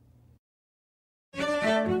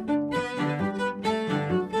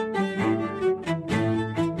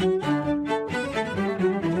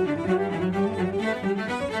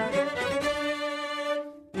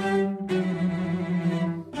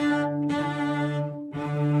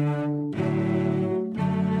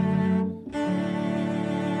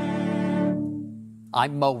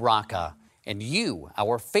 I'm Mo Rocca, and you,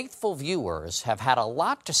 our faithful viewers, have had a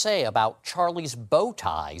lot to say about Charlie's bow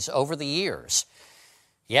ties over the years.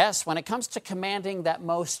 Yes, when it comes to commanding that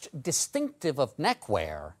most distinctive of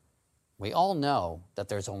neckwear, we all know that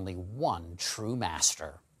there's only one true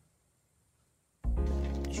master.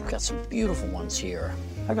 You've got some beautiful ones here.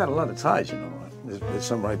 I got a lot of ties, you know. There's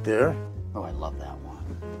some right there. Oh, I love that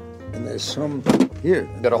one. And there's some here.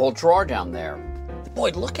 Got a whole drawer down there. Boy,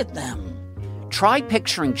 look at them. Try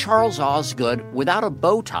picturing Charles Osgood without a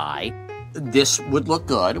bow tie. This would look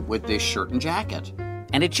good with this shirt and jacket.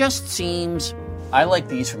 And it just seems, I like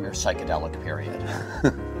these from your psychedelic period.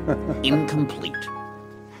 Incomplete.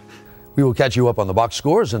 We will catch you up on the box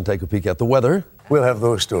scores and take a peek at the weather. We'll have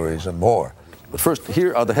those stories and more. But first,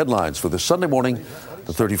 here are the headlines for this Sunday morning,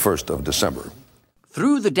 the 31st of December.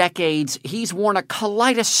 Through the decades, he's worn a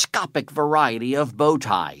kaleidoscopic variety of bow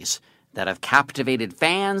ties that have captivated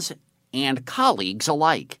fans and colleagues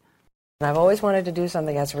alike. I've always wanted to do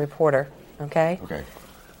something as a reporter, okay? Okay.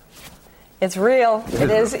 It's real.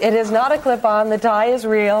 It is not a clip-on. The tie is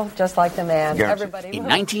real, just like the man. Everybody. In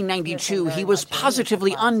 1992, he was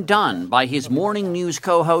positively undone by his morning news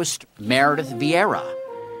co-host, Meredith Vieira.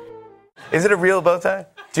 Is it a real bow tie?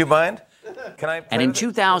 Do you mind? And in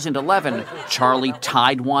 2011, Charlie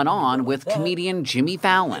tied one on with comedian Jimmy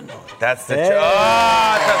Fallon. That's the... that's what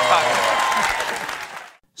I'm talking about.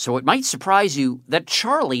 So it might surprise you that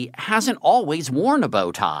Charlie hasn't always worn a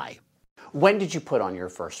bow tie. When did you put on your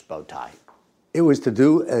first bow tie? It was to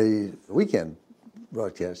do a weekend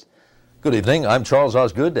broadcast. Good evening. I'm Charles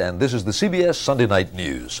Osgood, and this is the CBS Sunday Night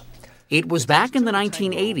News. It was back in the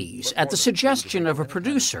 1980s, at the suggestion of a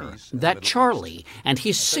producer, that Charlie and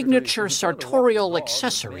his signature sartorial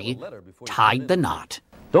accessory tied the knot.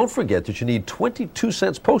 Don't forget that you need 22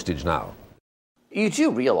 cents postage now. You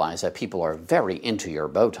do realize that people are very into your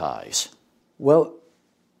bow ties. Well,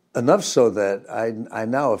 enough so that I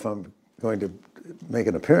now, if I'm going to make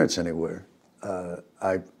an appearance anywhere,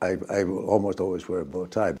 I will almost always wear a bow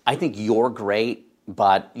tie. I think you're great,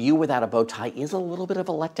 but you without a bow tie is a little bit of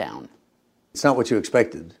a letdown. It's not what you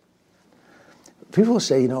expected. People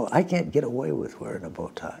say, I can't get away with wearing a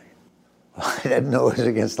bow tie. I didn't know it was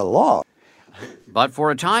against the law. But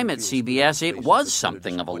for a time at CBS, it was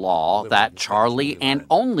something of a law that Charlie and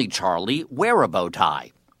only Charlie wear a bow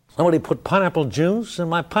tie. Somebody put pineapple juice in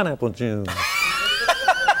my pineapple juice.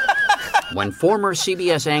 When former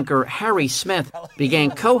CBS anchor Harry Smith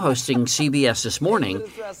began co-hosting CBS This Morning,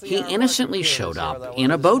 he innocently showed up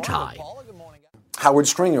in a bow tie. Howard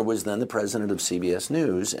Stringer was then the president of CBS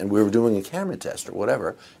News, and we were doing a camera test or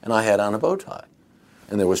whatever, and I had on a bow tie.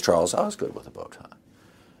 And there was Charles Osgood with a bow tie.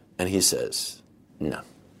 And he says, no,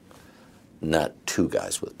 not two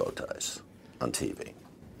guys with bow ties on TV.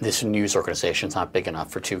 This news organization's not big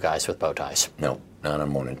enough for two guys with bow ties. No, not on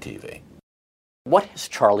morning TV. What has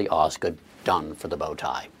Charlie Osgood done for the bow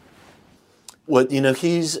tie? Well, you know,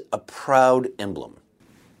 he's a proud emblem.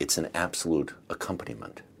 It's an absolute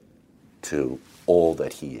accompaniment to all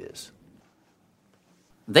that he is.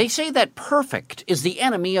 They say that perfect is the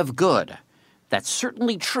enemy of good. That's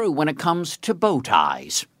certainly true when it comes to bow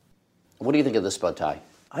ties. What do you think of this bow tie?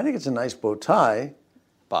 I think it's a nice bow tie.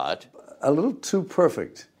 But? A little too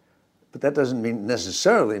perfect. But that doesn't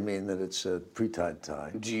necessarily mean that it's a pre-tied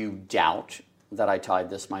tie. Do you doubt that I tied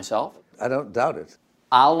this myself? I don't doubt it.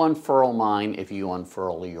 I'll unfurl mine if you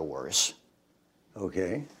unfurl yours.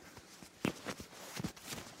 Okay.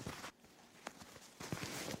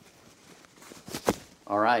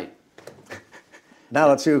 All right. Now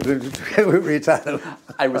let's see who we retie them.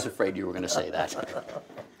 I was afraid you were going to say that.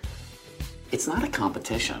 It's not a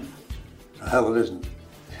competition. Hell, it isn't.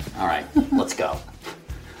 All right, let's go.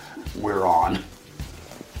 We're on.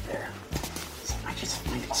 There. See, I just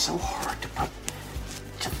find it so hard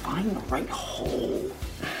to find the right hole.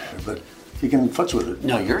 But you can futz with it.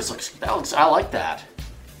 No, yours looks, I like that.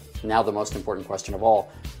 Now the most important question of all,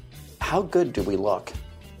 how good do we look?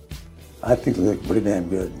 I think we look pretty damn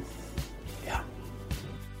good. Yeah.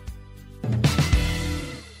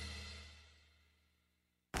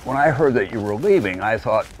 When I heard that you were leaving, I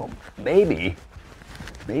thought, well, maybe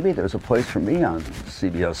there's a place for me on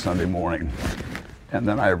CBS Sunday Morning. And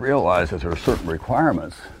then I realized that there are certain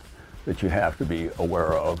requirements that you have to be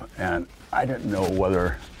aware of, and I didn't know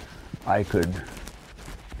whether I could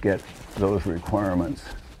get those requirements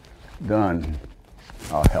done.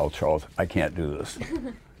 Oh, hell, Charles, I can't do this.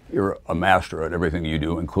 You're a master at everything you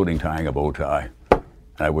do, including tying a bow tie, and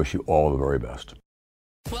I wish you all the very best.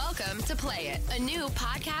 Welcome to Play It, a new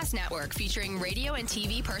podcast network featuring radio and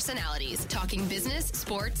TV personalities talking business,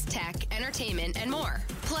 sports, tech, entertainment, and more.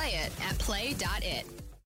 Play it at play.it.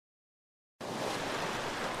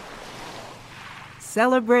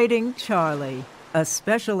 Celebrating Charlie, a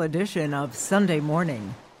special edition of Sunday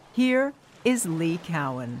Morning. Here is Lee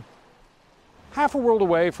Cowan. Half a world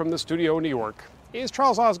away from the studio in New York is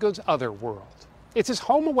Charles Osgood's other world. It's his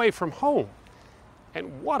home away from home.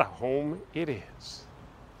 And what a home it is.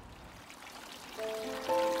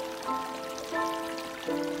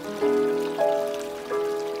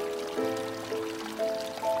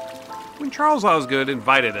 When Charles Osgood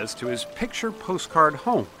invited us to his picture postcard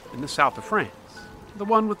home in the south of France, the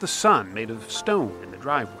one with the sun made of stone in the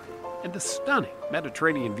driveway and the stunning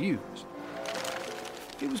Mediterranean views,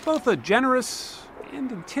 it was both a generous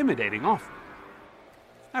and intimidating offer.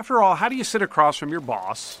 After all, how do you sit across from your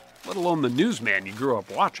boss, let alone the newsman you grew up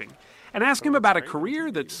watching, and ask him about a career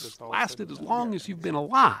that's lasted as long as you've been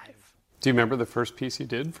alive? Do you remember the first piece he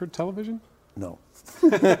did for television? No.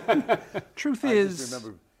 Truth is,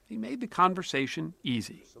 he made the conversation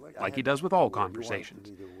easy, like he does with all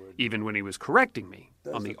conversations, even when he was correcting me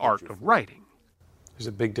on the art of writing. There's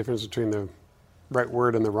a big difference between the right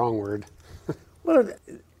word and the wrong word. Well,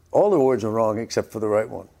 all the words are wrong except for the right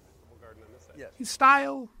one. His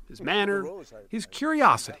style, his manner, his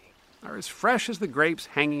curiosity are as fresh as the grapes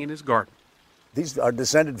hanging in his garden. These are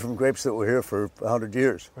descended from grapes that were here for 100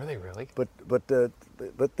 years. Are they really? But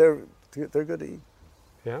they're good to eat.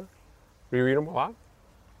 Yeah? Do you eat them a lot?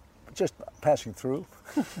 Just passing through.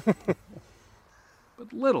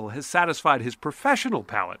 But little has satisfied his professional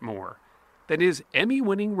palate more than his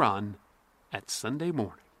Emmy-winning run at Sunday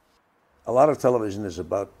Morning. A lot of television is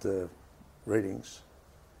about ratings.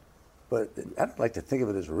 But I don't like to think of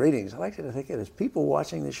it as ratings. I like to think of it as people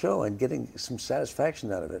watching the show and getting some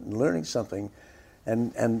satisfaction out of it and learning something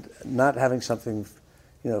and not having something,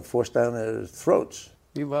 forced down their throats.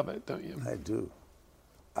 You love it, don't you? I do.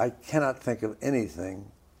 I cannot think of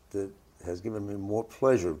anything that has given me more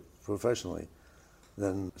pleasure professionally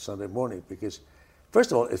than Sunday Morning because,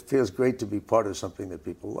 first of all, it feels great to be part of something that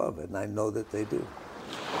people love, and I know that they do.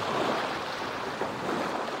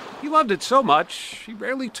 He loved it so much, he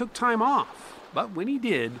rarely took time off. But when he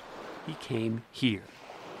did, he came here.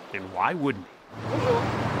 And why wouldn't he?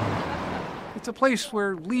 It's a place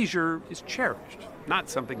where leisure is cherished, not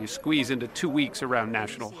something you squeeze into 2 weeks around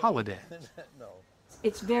national holiday.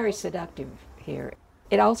 It's very seductive here.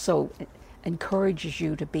 It also encourages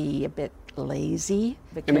you to be a bit lazy.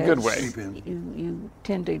 In a good way. You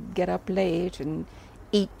tend to get up late and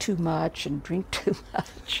eat too much and drink too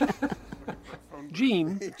much.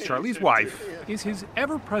 Jean, Charlie's wife, is his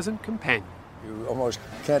ever-present companion. You almost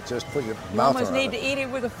can't just put your You mouth almost around need it. to eat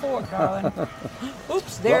it with a fork, darling.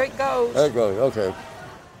 Oops, there it goes. There it goes, okay.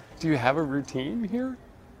 Do you have a routine here?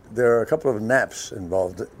 There are a couple of naps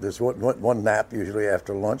involved. There's one nap usually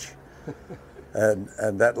after lunch, and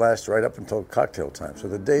that lasts right up until cocktail time. So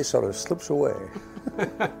the day sort of slips away.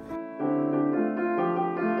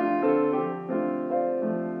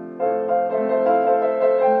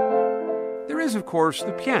 There is, of course,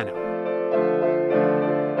 the piano.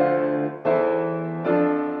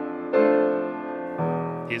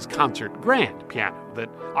 His concert grand piano that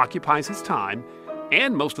occupies his time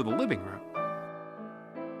and most of the living room.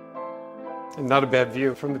 And not a bad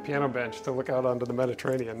view from the piano bench to look out onto the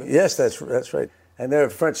Mediterranean. Yes, that's right. And there are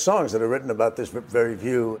French songs that are written about this very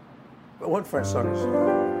view. One French song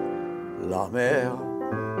is La mer,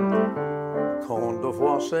 quand de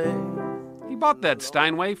voici. He bought that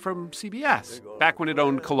Steinway from CBS back when it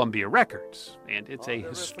owned Columbia Records, and it's a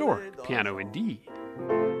historic piano indeed.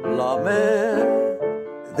 La mer.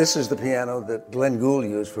 This is the piano that Glenn Gould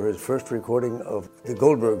used for his first recording of the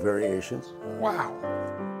Goldberg Variations. Wow.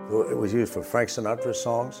 It was used for Frank Sinatra's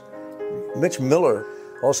songs. Mitch Miller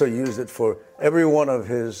also used it for every one of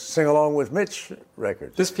his Sing Along with Mitch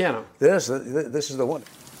records. This piano? This is the one.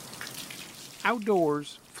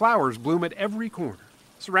 Outdoors, flowers bloom at every corner,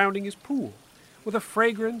 surrounding his pool, with a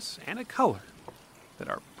fragrance and a color that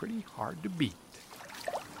are pretty hard to beat.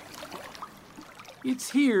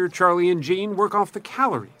 It's here Charlie and Jean work off the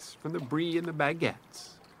calories from the brie and the baguettes.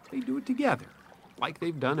 They do it together, like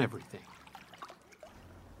they've done everything.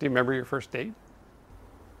 Do you remember your first date?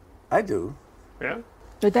 I do. Yeah?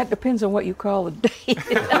 But that depends on what you call a date.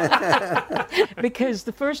 Because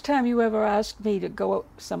the first time you ever asked me to go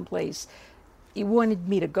someplace, you wanted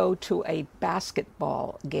me to go to a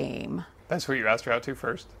basketball game. That's what you asked her out to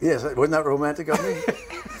first? Yes, wasn't that romantic of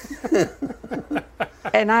me?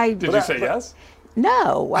 And I Did you say yes?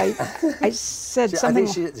 No, I said something.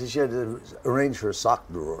 I think she had to arrange her sock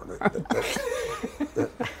drawer.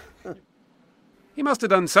 He must have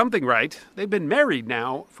done something right. They've been married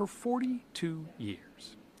now for 42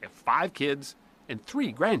 years. They have 5 kids and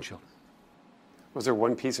 3 grandchildren. Was there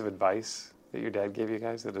one piece of advice that your dad gave you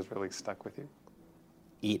guys that has really stuck with you?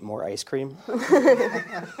 Eat more ice cream.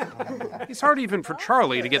 It's hard even for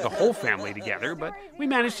Charlie to get the whole family together, but we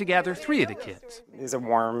managed to gather 3 of the kids. He's a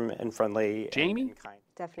warm and friendly. Jamie,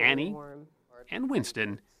 Annie, and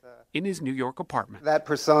Winston in his New York apartment. That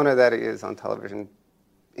persona that he is on television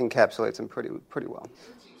encapsulates him pretty well.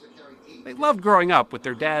 They loved growing up with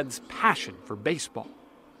their dad's passion for baseball,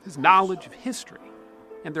 his knowledge of history,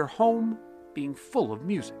 and their home being full of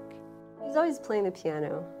music. He's always playing the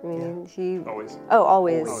piano. I mean, he always. Oh,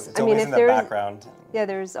 always. It's always in the background. Yeah,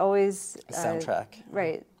 there's always a soundtrack.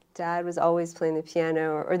 Right. Dad was always playing the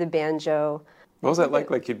piano or the banjo. What was that like?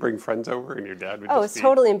 Like you'd bring friends over and your dad would Oh, just it's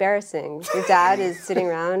totally embarrassing. Your dad is sitting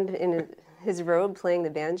around in his robe playing the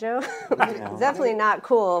banjo. It's definitely not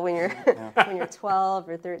cool when you're when you're 12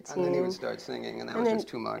 or 13. And then he would start singing, and that was just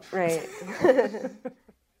too much. Right.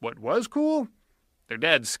 What was cool? Their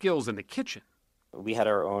dad's skills in the kitchen. We had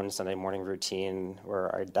our own Sunday morning routine where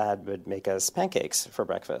our dad would make us pancakes for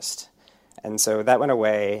breakfast. And so that went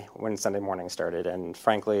away when Sunday morning started. And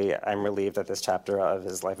frankly, I'm relieved that this chapter of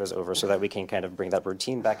his life is over so that we can kind of bring that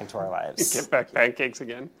routine back into our lives. Get back pancakes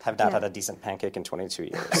again? Have not had a decent pancake in 22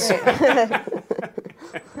 years.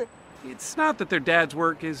 It's not that their dad's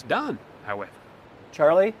work is done, however.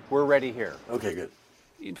 Charlie, we're ready here. Okay, good.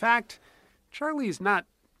 In fact, Charlie is not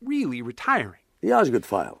really retiring. The Osgood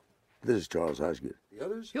File. This is Charles Osgood.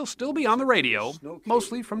 He'll still be on the radio,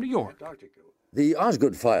 mostly from New York. The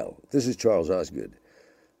Osgood File. This is Charles Osgood.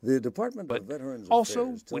 The Department of Veterans Also,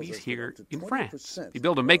 Affairs when tells he's us here that up to in 20% France, he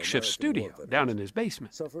built a makeshift of studio American war down in veterans his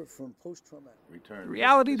basement. suffer from post-traumatic The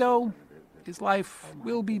reality, though, his life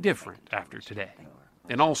will be different after today,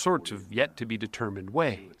 in all sorts of yet-to-be-determined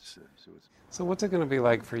ways. So what's it going to be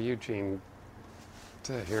like for you, Jean,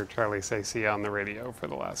 to hear Charlie say "see ya" on the radio for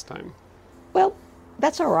the last time? Well,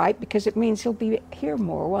 that's all right because it means he'll be here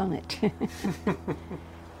more, won't it?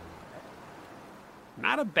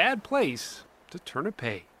 Not a bad place to turn a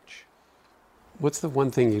page. What's the one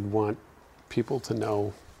thing you'd want people to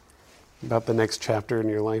know about the next chapter in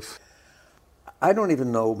your life? I don't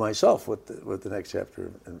even know myself what the next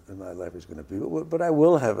chapter in my life is going to be, but I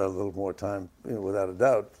will have a little more time, without a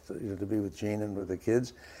doubt, to be with Jean and with the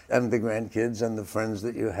kids and the grandkids and the friends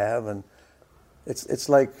that you have. And it's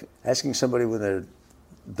like asking somebody when they're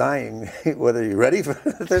dying whether you're ready for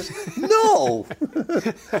this. No,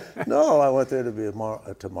 no, I want there to be a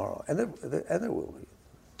tomorrow, and there will be.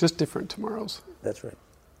 Just different tomorrows. That's right.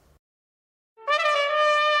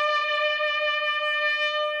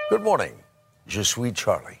 Good morning. Je suis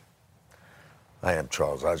Charlie. I am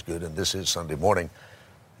Charles Osgood, and this is Sunday Morning.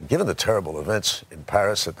 Given the terrible events in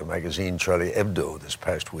Paris at the magazine Charlie Hebdo this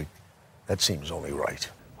past week, that seems only right.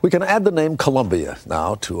 We can add the name Columbia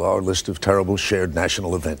now to our list of terrible shared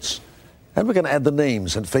national events. And we can add the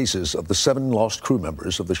names and faces of the 7 lost crew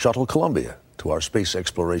members of the shuttle Columbia to our space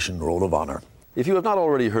exploration roll of honor. If you have not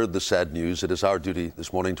already heard the sad news, it is our duty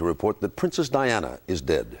this morning to report that Princess Diana is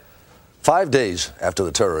dead. 5 days after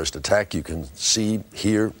the terrorist attack, you can see,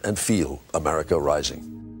 hear, and feel America rising.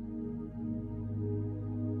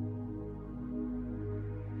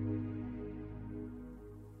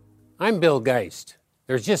 I'm Bill Geist.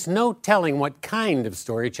 There's just no telling what kind of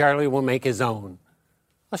story Charlie will make his own.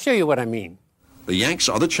 I'll show you what I mean. The Yanks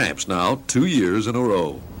are the champs now, 2 years in a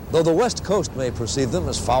row. Though the West Coast may perceive them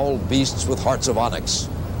as foul beasts with hearts of onyx,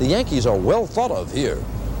 the Yankees are well thought of here,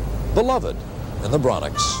 beloved in the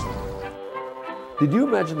Bronx. Did you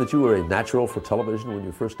imagine that you were a natural for television when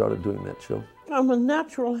you first started doing that show? I'm a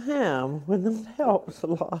natural ham when it helps a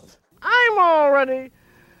lot. I'm already.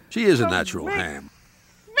 She is a natural ham,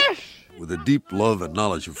 with a deep love and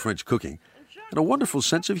knowledge of French cooking, and a wonderful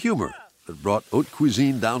sense of humor that brought haute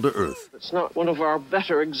cuisine down to earth. It's not one of our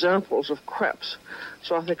better examples of crepes,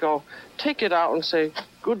 so I think I'll take it out and say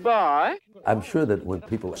goodbye. I'm sure that when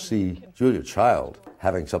people see Julia Child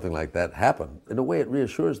having something like that happen, in a way it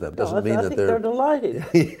reassures them. Doesn't mean I that think they're delighted.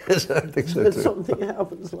 Yes, I think so that too. something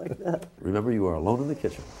happens like that. Remember, you are alone in the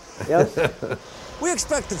kitchen. Yes. We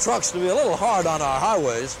expect the trucks to be a little hard on our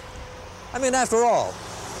highways. I mean, after all,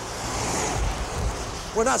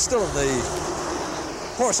 we're not still in the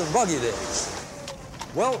horse and buggy days.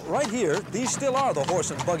 Well, right here, these still are the horse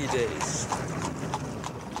and buggy days.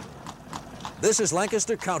 This is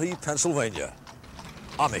Lancaster County, Pennsylvania,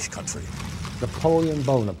 Amish country. Napoleon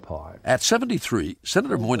Bonaparte. At 73,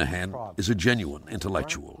 Senator Moynihan is a genuine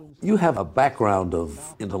intellectual. You have a background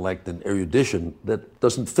of intellect and erudition that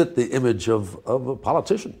doesn't fit the image of a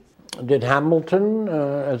politician. Did Hamilton,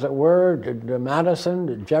 as it were, did Madison,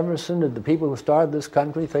 did Jefferson, did the people who started this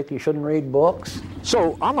country think you shouldn't read books?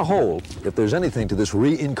 So, on the whole, if there's anything to this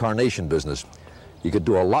reincarnation business, you could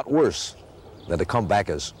do a lot worse than to come back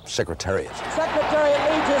as Secretariat. Secretariat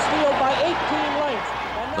leads his field by 18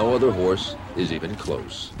 lengths. No other horse is even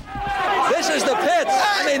close. This is the pits.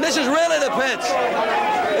 I mean, this is really the pits.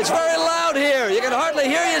 It's very loud here. You can hardly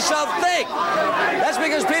hear yourself think. That's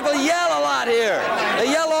because people yell a lot here.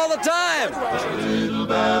 They yell all the time.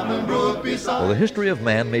 While the history of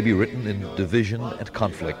man may be written in division and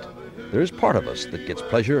conflict, there is part of us that gets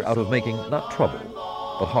pleasure out of making not trouble,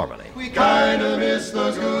 but harmony. We kind of miss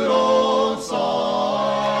those good old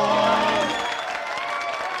songs.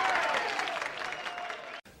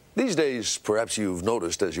 These days, perhaps you've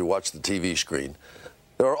noticed as you watch the TV screen,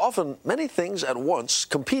 there are often many things at once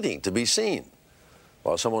competing to be seen.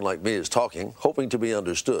 While someone like me is talking, hoping to be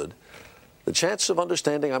understood, the chance of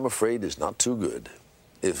understanding, I'm afraid, is not too good.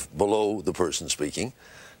 If below the person speaking,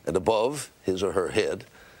 and above his or her head,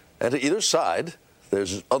 and to either side,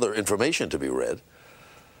 there's other information to be read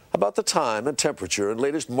about the time and temperature and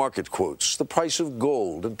latest market quotes, the price of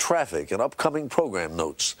gold and traffic and upcoming program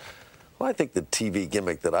notes. Well, I think the TV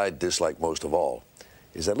gimmick that I dislike most of all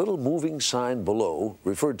is that little moving sign below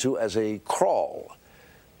referred to as a crawl,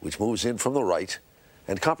 which moves in from the right,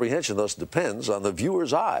 and comprehension thus depends on the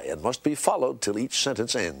viewer's eye and must be followed till each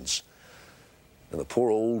sentence ends. And the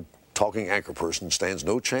poor old talking anchor person stands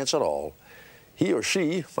no chance at all. He or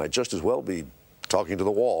she might just as well be talking to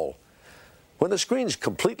the wall. When the screen's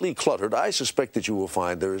completely cluttered, I suspect that you will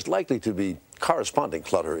find there is likely to be corresponding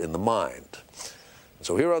clutter in the mind.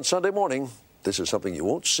 So here on Sunday Morning, this is something you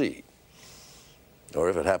won't see. Or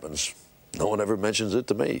if it happens, no one ever mentions it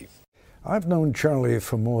to me. I've known Charlie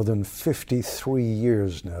for more than 53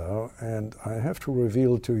 years now, and I have to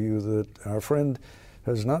reveal to you that our friend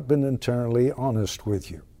has not been entirely honest with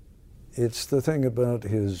you. It's the thing about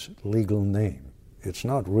his legal name. It's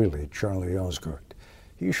not really Charlie Osgood.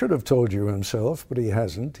 He should have told you himself, but he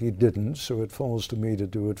hasn't. He didn't, so it falls to me to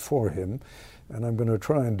do it for him. And I'm going to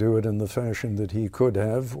try and do it in the fashion that he could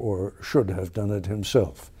have or should have done it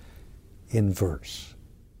himself, in verse.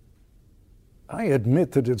 I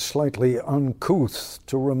admit that it's slightly uncouth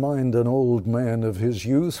to remind an old man of his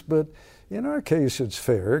youth, but in our case it's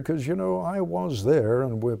fair because, you know, I was there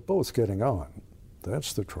and we're both getting on.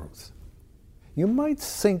 That's the truth. You might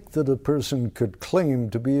think that a person could claim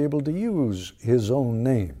to be able to use his own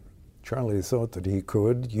name. Charlie thought that he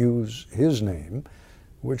could use his name,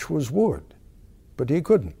 which was Wood, but he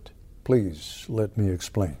couldn't. Please let me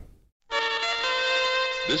explain.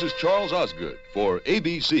 This is Charles Osgood for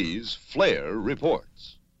ABC's Flair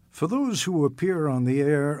Reports. For those who appear on the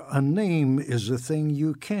air, a name is a thing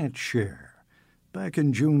you can't share. Back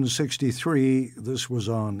in June '63, this was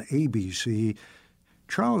on ABC,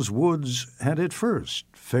 Charles Woods had it first,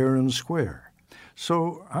 fair and square.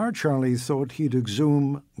 So our Charlie thought he'd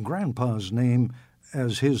exhume Grandpa's name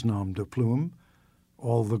as his nom de plume.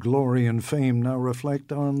 All the glory and fame now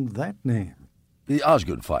reflect on that name. The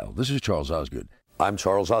Osgood File. This is Charles Osgood. I'm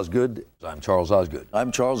Charles Osgood. I'm Charles Osgood.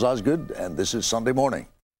 I'm Charles Osgood, and this is Sunday Morning.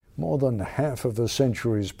 More than half of a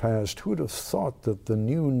century's passed. Who'd have thought that the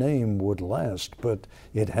new name would last? But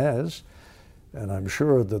it has, and I'm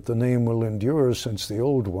sure that the name will endure since the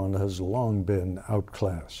old one has long been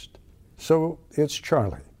outclassed. So it's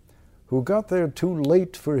Charlie, who got there too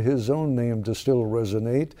late for his own name to still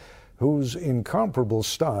resonate, whose incomparable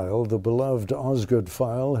style, the beloved Osgood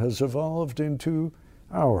File, has evolved into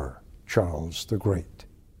our Charles the Great.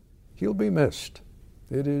 He'll be missed.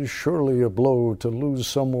 It is surely a blow to lose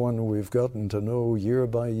someone we've gotten to know year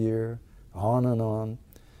by year, on and on.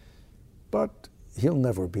 But he'll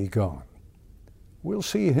never be gone. We'll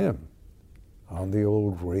see him on the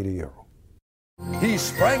old radio. He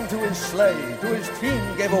sprang to his sleigh, to his team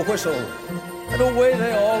gave a whistle, and away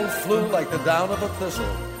they all flew like the down of a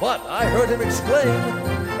thistle. But I heard him exclaim,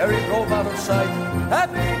 ere he drove out of sight,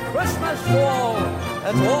 "Happy Christmas to all,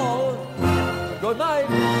 and to all, good night."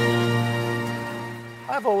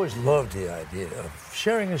 I've always loved the idea of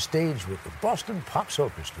sharing a stage with the Boston Pops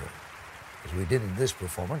Orchestra, as we did in this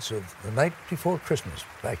performance of The Night Before Christmas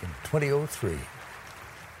back in 2003.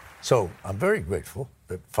 So I'm very grateful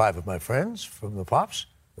that 5 of my friends from the Pops,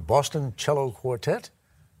 the Boston Cello Quartet,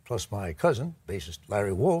 plus my cousin, bassist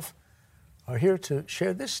Larry Wolf, are here to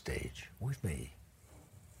share this stage with me.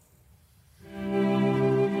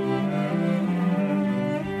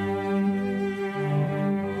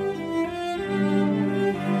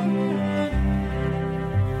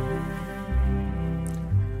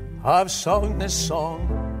 I've sung this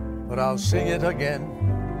song, but I'll sing it again.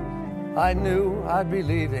 I knew I'd be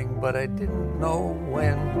leaving, but I didn't know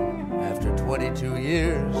when. After 22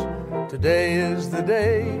 years, today is the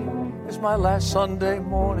day. It's my last Sunday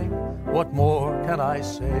morning. What more can I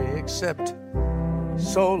say except,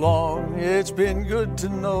 so long, it's been good to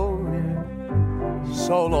know you.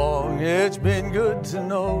 So long, it's been good to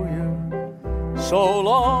know you. So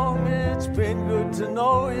long, it's been good to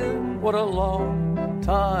know you. What a long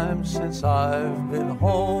time since I've been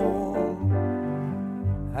home.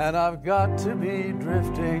 And I've got to be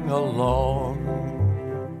drifting along.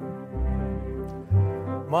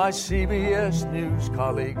 My CBS News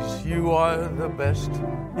colleagues, you are the best.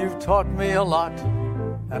 You've taught me a lot,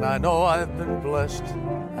 and I know I've been blessed.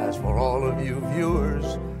 As for all of you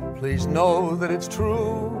viewers, please know that it's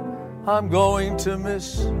true. I'm going to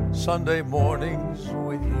miss Sunday mornings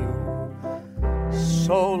with you.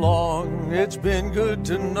 So long, it's been good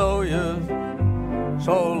to know you.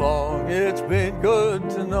 So long, it's been good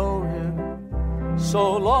to know you.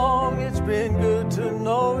 So long, it's been good to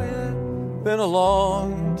know you. Been a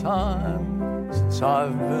long time since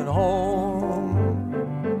I've been home.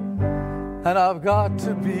 And I've got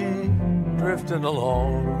to be drifting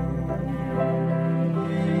along.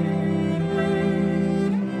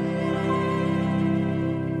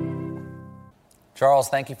 Charles,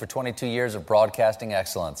 thank you for 22 years of broadcasting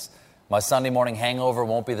excellence. My Sunday morning hangover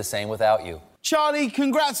won't be the same without you. Charlie,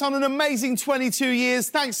 congrats on an amazing 22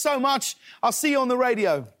 years. Thanks so much. I'll see you on the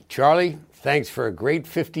radio. Charlie, thanks for a great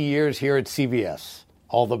 50 years here at CBS.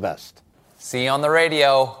 All the best. See you on the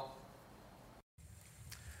radio.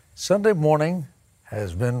 Sunday morning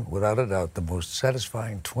has been, without a doubt, the most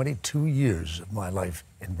satisfying 22 years of my life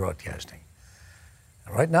in broadcasting.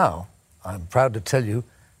 And right now, I'm proud to tell you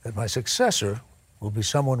that my successor will be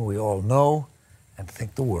someone we all know and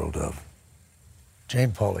think the world of.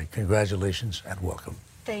 Jane Pauley, congratulations and welcome.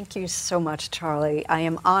 Thank you so much, Charlie. I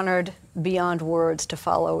am honored beyond words to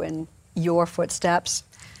follow in your footsteps.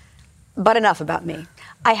 But enough about me.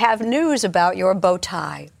 I have news about your bow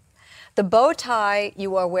tie. The bow tie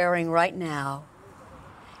you are wearing right now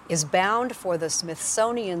is bound for the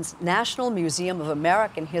Smithsonian's National Museum of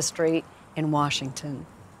American History in Washington.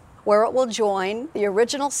 where it will join the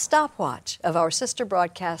original stopwatch of our sister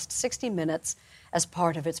broadcast 60 Minutes as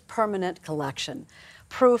part of its permanent collection.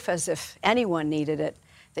 Proof, as if anyone needed it,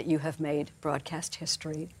 that you have made broadcast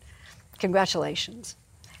history. Congratulations.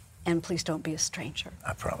 And please don't be a stranger.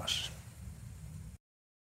 I promise.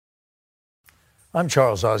 I'm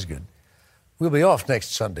Charles Osgood. We'll be off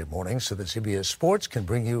next Sunday morning so that CBS Sports can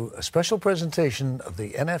bring you a special presentation of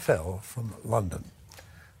the NFL from London.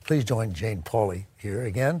 Please join Jane Pauley here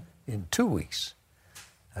again in 2 weeks.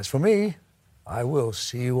 As for me, I will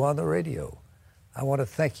see you on the radio. I want to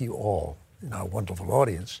thank you all in our wonderful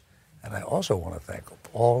audience, and I also want to thank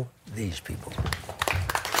all these people.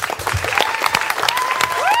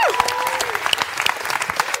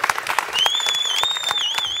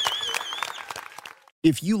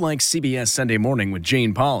 If you like CBS Sunday Morning with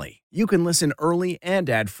Jane Pauley, you can listen early and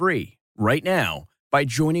ad-free right now by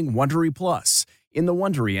joining Wondery Plus in the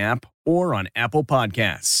Wondery app or on Apple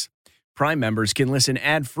Podcasts. Prime members can listen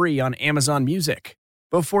ad-free on Amazon Music.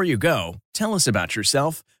 Before you go, tell us about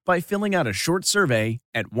yourself by filling out a short survey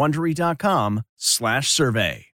at Wondery.com/survey.